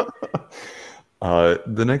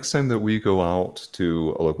 The next time that we go out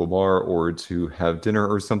to a local bar or to have dinner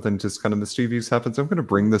or something just kind of mischievous happens, I'm going to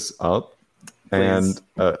bring this up. Please.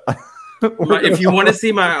 And if you want to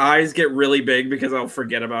see my eyes get really big because I'll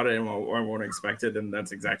forget about it and I won't expect it, then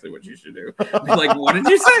that's exactly what you should do. Be like, what did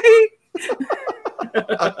you say?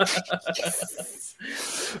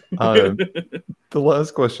 The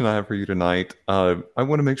last question I have for you tonight, I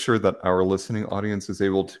want to make sure that our listening audience is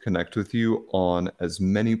able to connect with you on as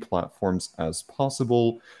many platforms as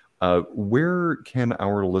possible. Where can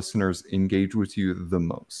our listeners engage with you the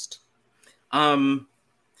most?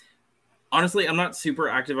 Honestly, I'm not super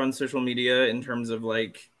active on social media in terms of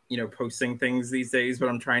like, posting things these days, but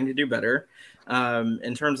I'm trying to do better.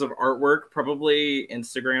 In terms of artwork, probably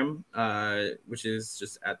Instagram, which is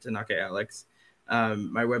just at TanakaAlex.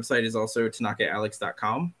 My website is also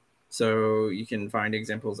tanakaalex.com. So you can find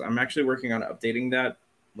examples. I'm actually working on updating that,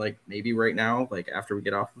 like maybe right now, like after we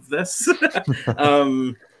get off of this.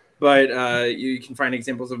 But you can find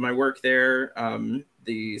examples of my work there.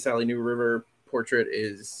 The Sally New River portrait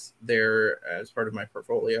is there as part of my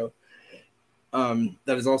portfolio.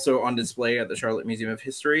 That is also on display at the Charlotte Museum of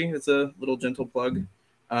History. It's a little gentle plug.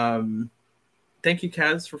 Thank you,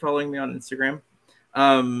 Kaz, for following me on Instagram.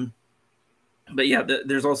 But yeah,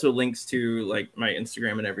 there's also links to like my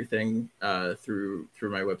Instagram and everything through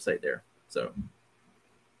my website there. So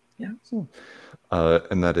yeah.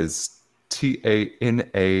 And that is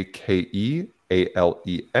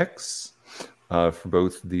TANAKEALEX for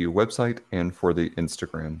both the website and for the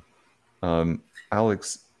Instagram.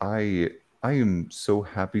 Alex, I am so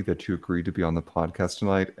happy that you agreed to be on the podcast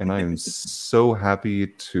tonight, and I am so happy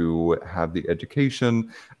to have the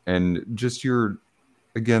education and just your,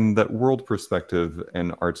 again, that world perspective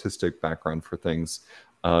and artistic background for things.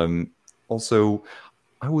 Also,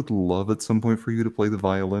 I would love at some point for you to play the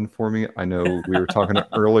violin for me. I know we were talking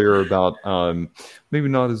earlier about maybe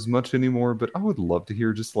not as much anymore, but I would love to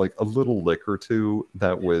hear just like a little lick or two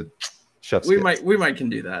that would chef's we kiss. might can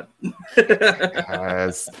do that.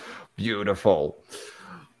 Yes, beautiful.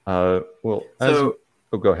 Well, So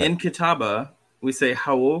go ahead. in Kitaba, we say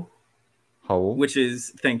hao, which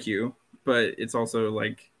is thank you, but it's also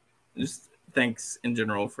like just thanks in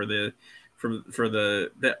general for the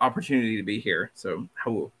opportunity to be here. So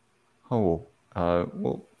hao. Well,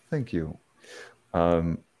 thank you.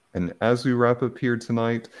 And as we wrap up here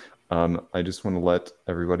tonight, I just want to let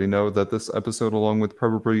everybody know that this episode, along with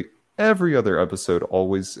probably every other episode,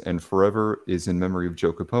 always and forever, is in memory of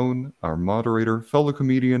Joe Capone, our moderator, fellow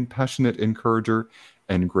comedian, passionate encourager,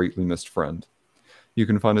 and greatly missed friend. You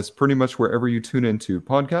can find us pretty much wherever you tune into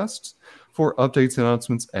podcasts. For updates,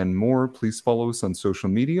 announcements, and more, please follow us on social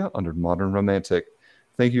media under Modern Romantic.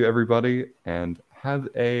 Thank you, everybody, and have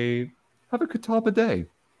a Kitaba day.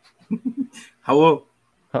 Hao.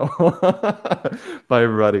 Bye,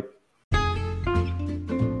 everybody.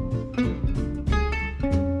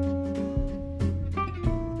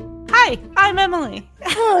 Hi, I'm Emily.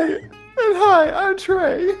 Hi, I'm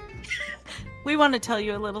Trey. We want to tell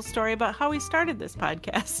you a little story about how we started this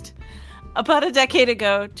podcast. About a decade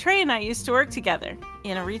ago, Trey and I used to work together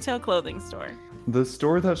in a retail clothing store. The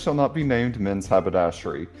store that shall not be named Men's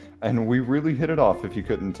Haberdashery, and we really hit it off if you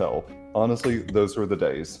couldn't tell. Honestly, those were the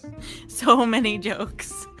days. So many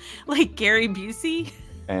jokes. Like Gary Busey.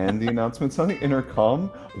 And the announcements on the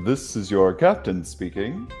intercom, this is your captain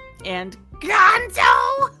speaking. And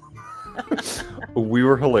Gonzo! We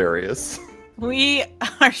were hilarious. We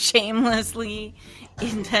are shamelessly,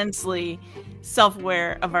 intensely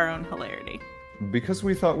self-aware of our own hilarity. Because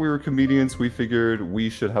we thought we were comedians, we figured we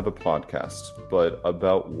should have a podcast. But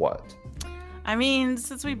about what? I mean,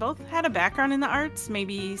 since we both had a background in the arts,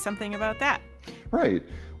 maybe something about that. Right.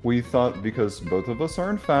 We thought because both of us are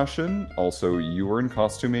in fashion, also you were in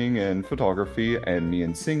costuming and photography, and me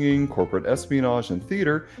in singing, corporate espionage, and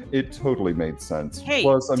theater, it totally made sense. Hey,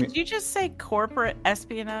 Plus, did you just say corporate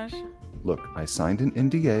espionage? Look, I signed an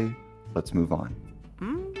NDA. Let's move on.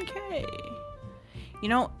 Okay. You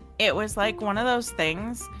know, it was like one of those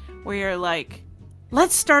things where you're like,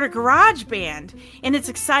 let's start a garage band, and it's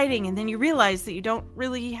exciting, and then you realize that you don't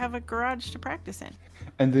really have a garage to practice in.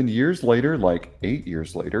 And then years later, like 8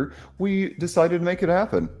 years later, we decided to make it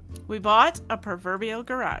happen. We bought a proverbial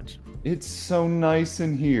garage. It's so nice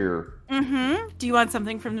in here. Mm-hmm. Do you want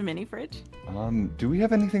something from the mini fridge? Do we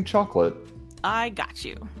have anything chocolate? I got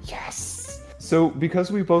you. Yes! So,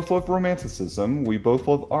 because we both love romanticism, we both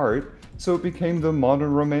love art, so it became the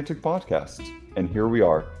Modern Romantic Podcast. And here we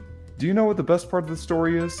are. Do you know what the best part of the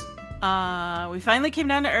story is? We finally came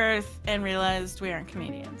down to Earth and realized we aren't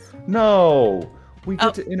comedians. No! We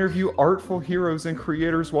get to interview artful heroes and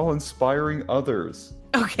creators while inspiring others.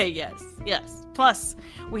 Okay, yes. Plus,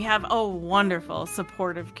 we have a wonderful,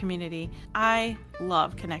 supportive community. I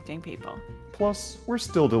love connecting people. Plus, we're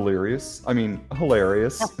still delirious. I mean,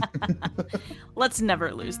 hilarious. Let's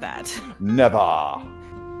never lose that. Never!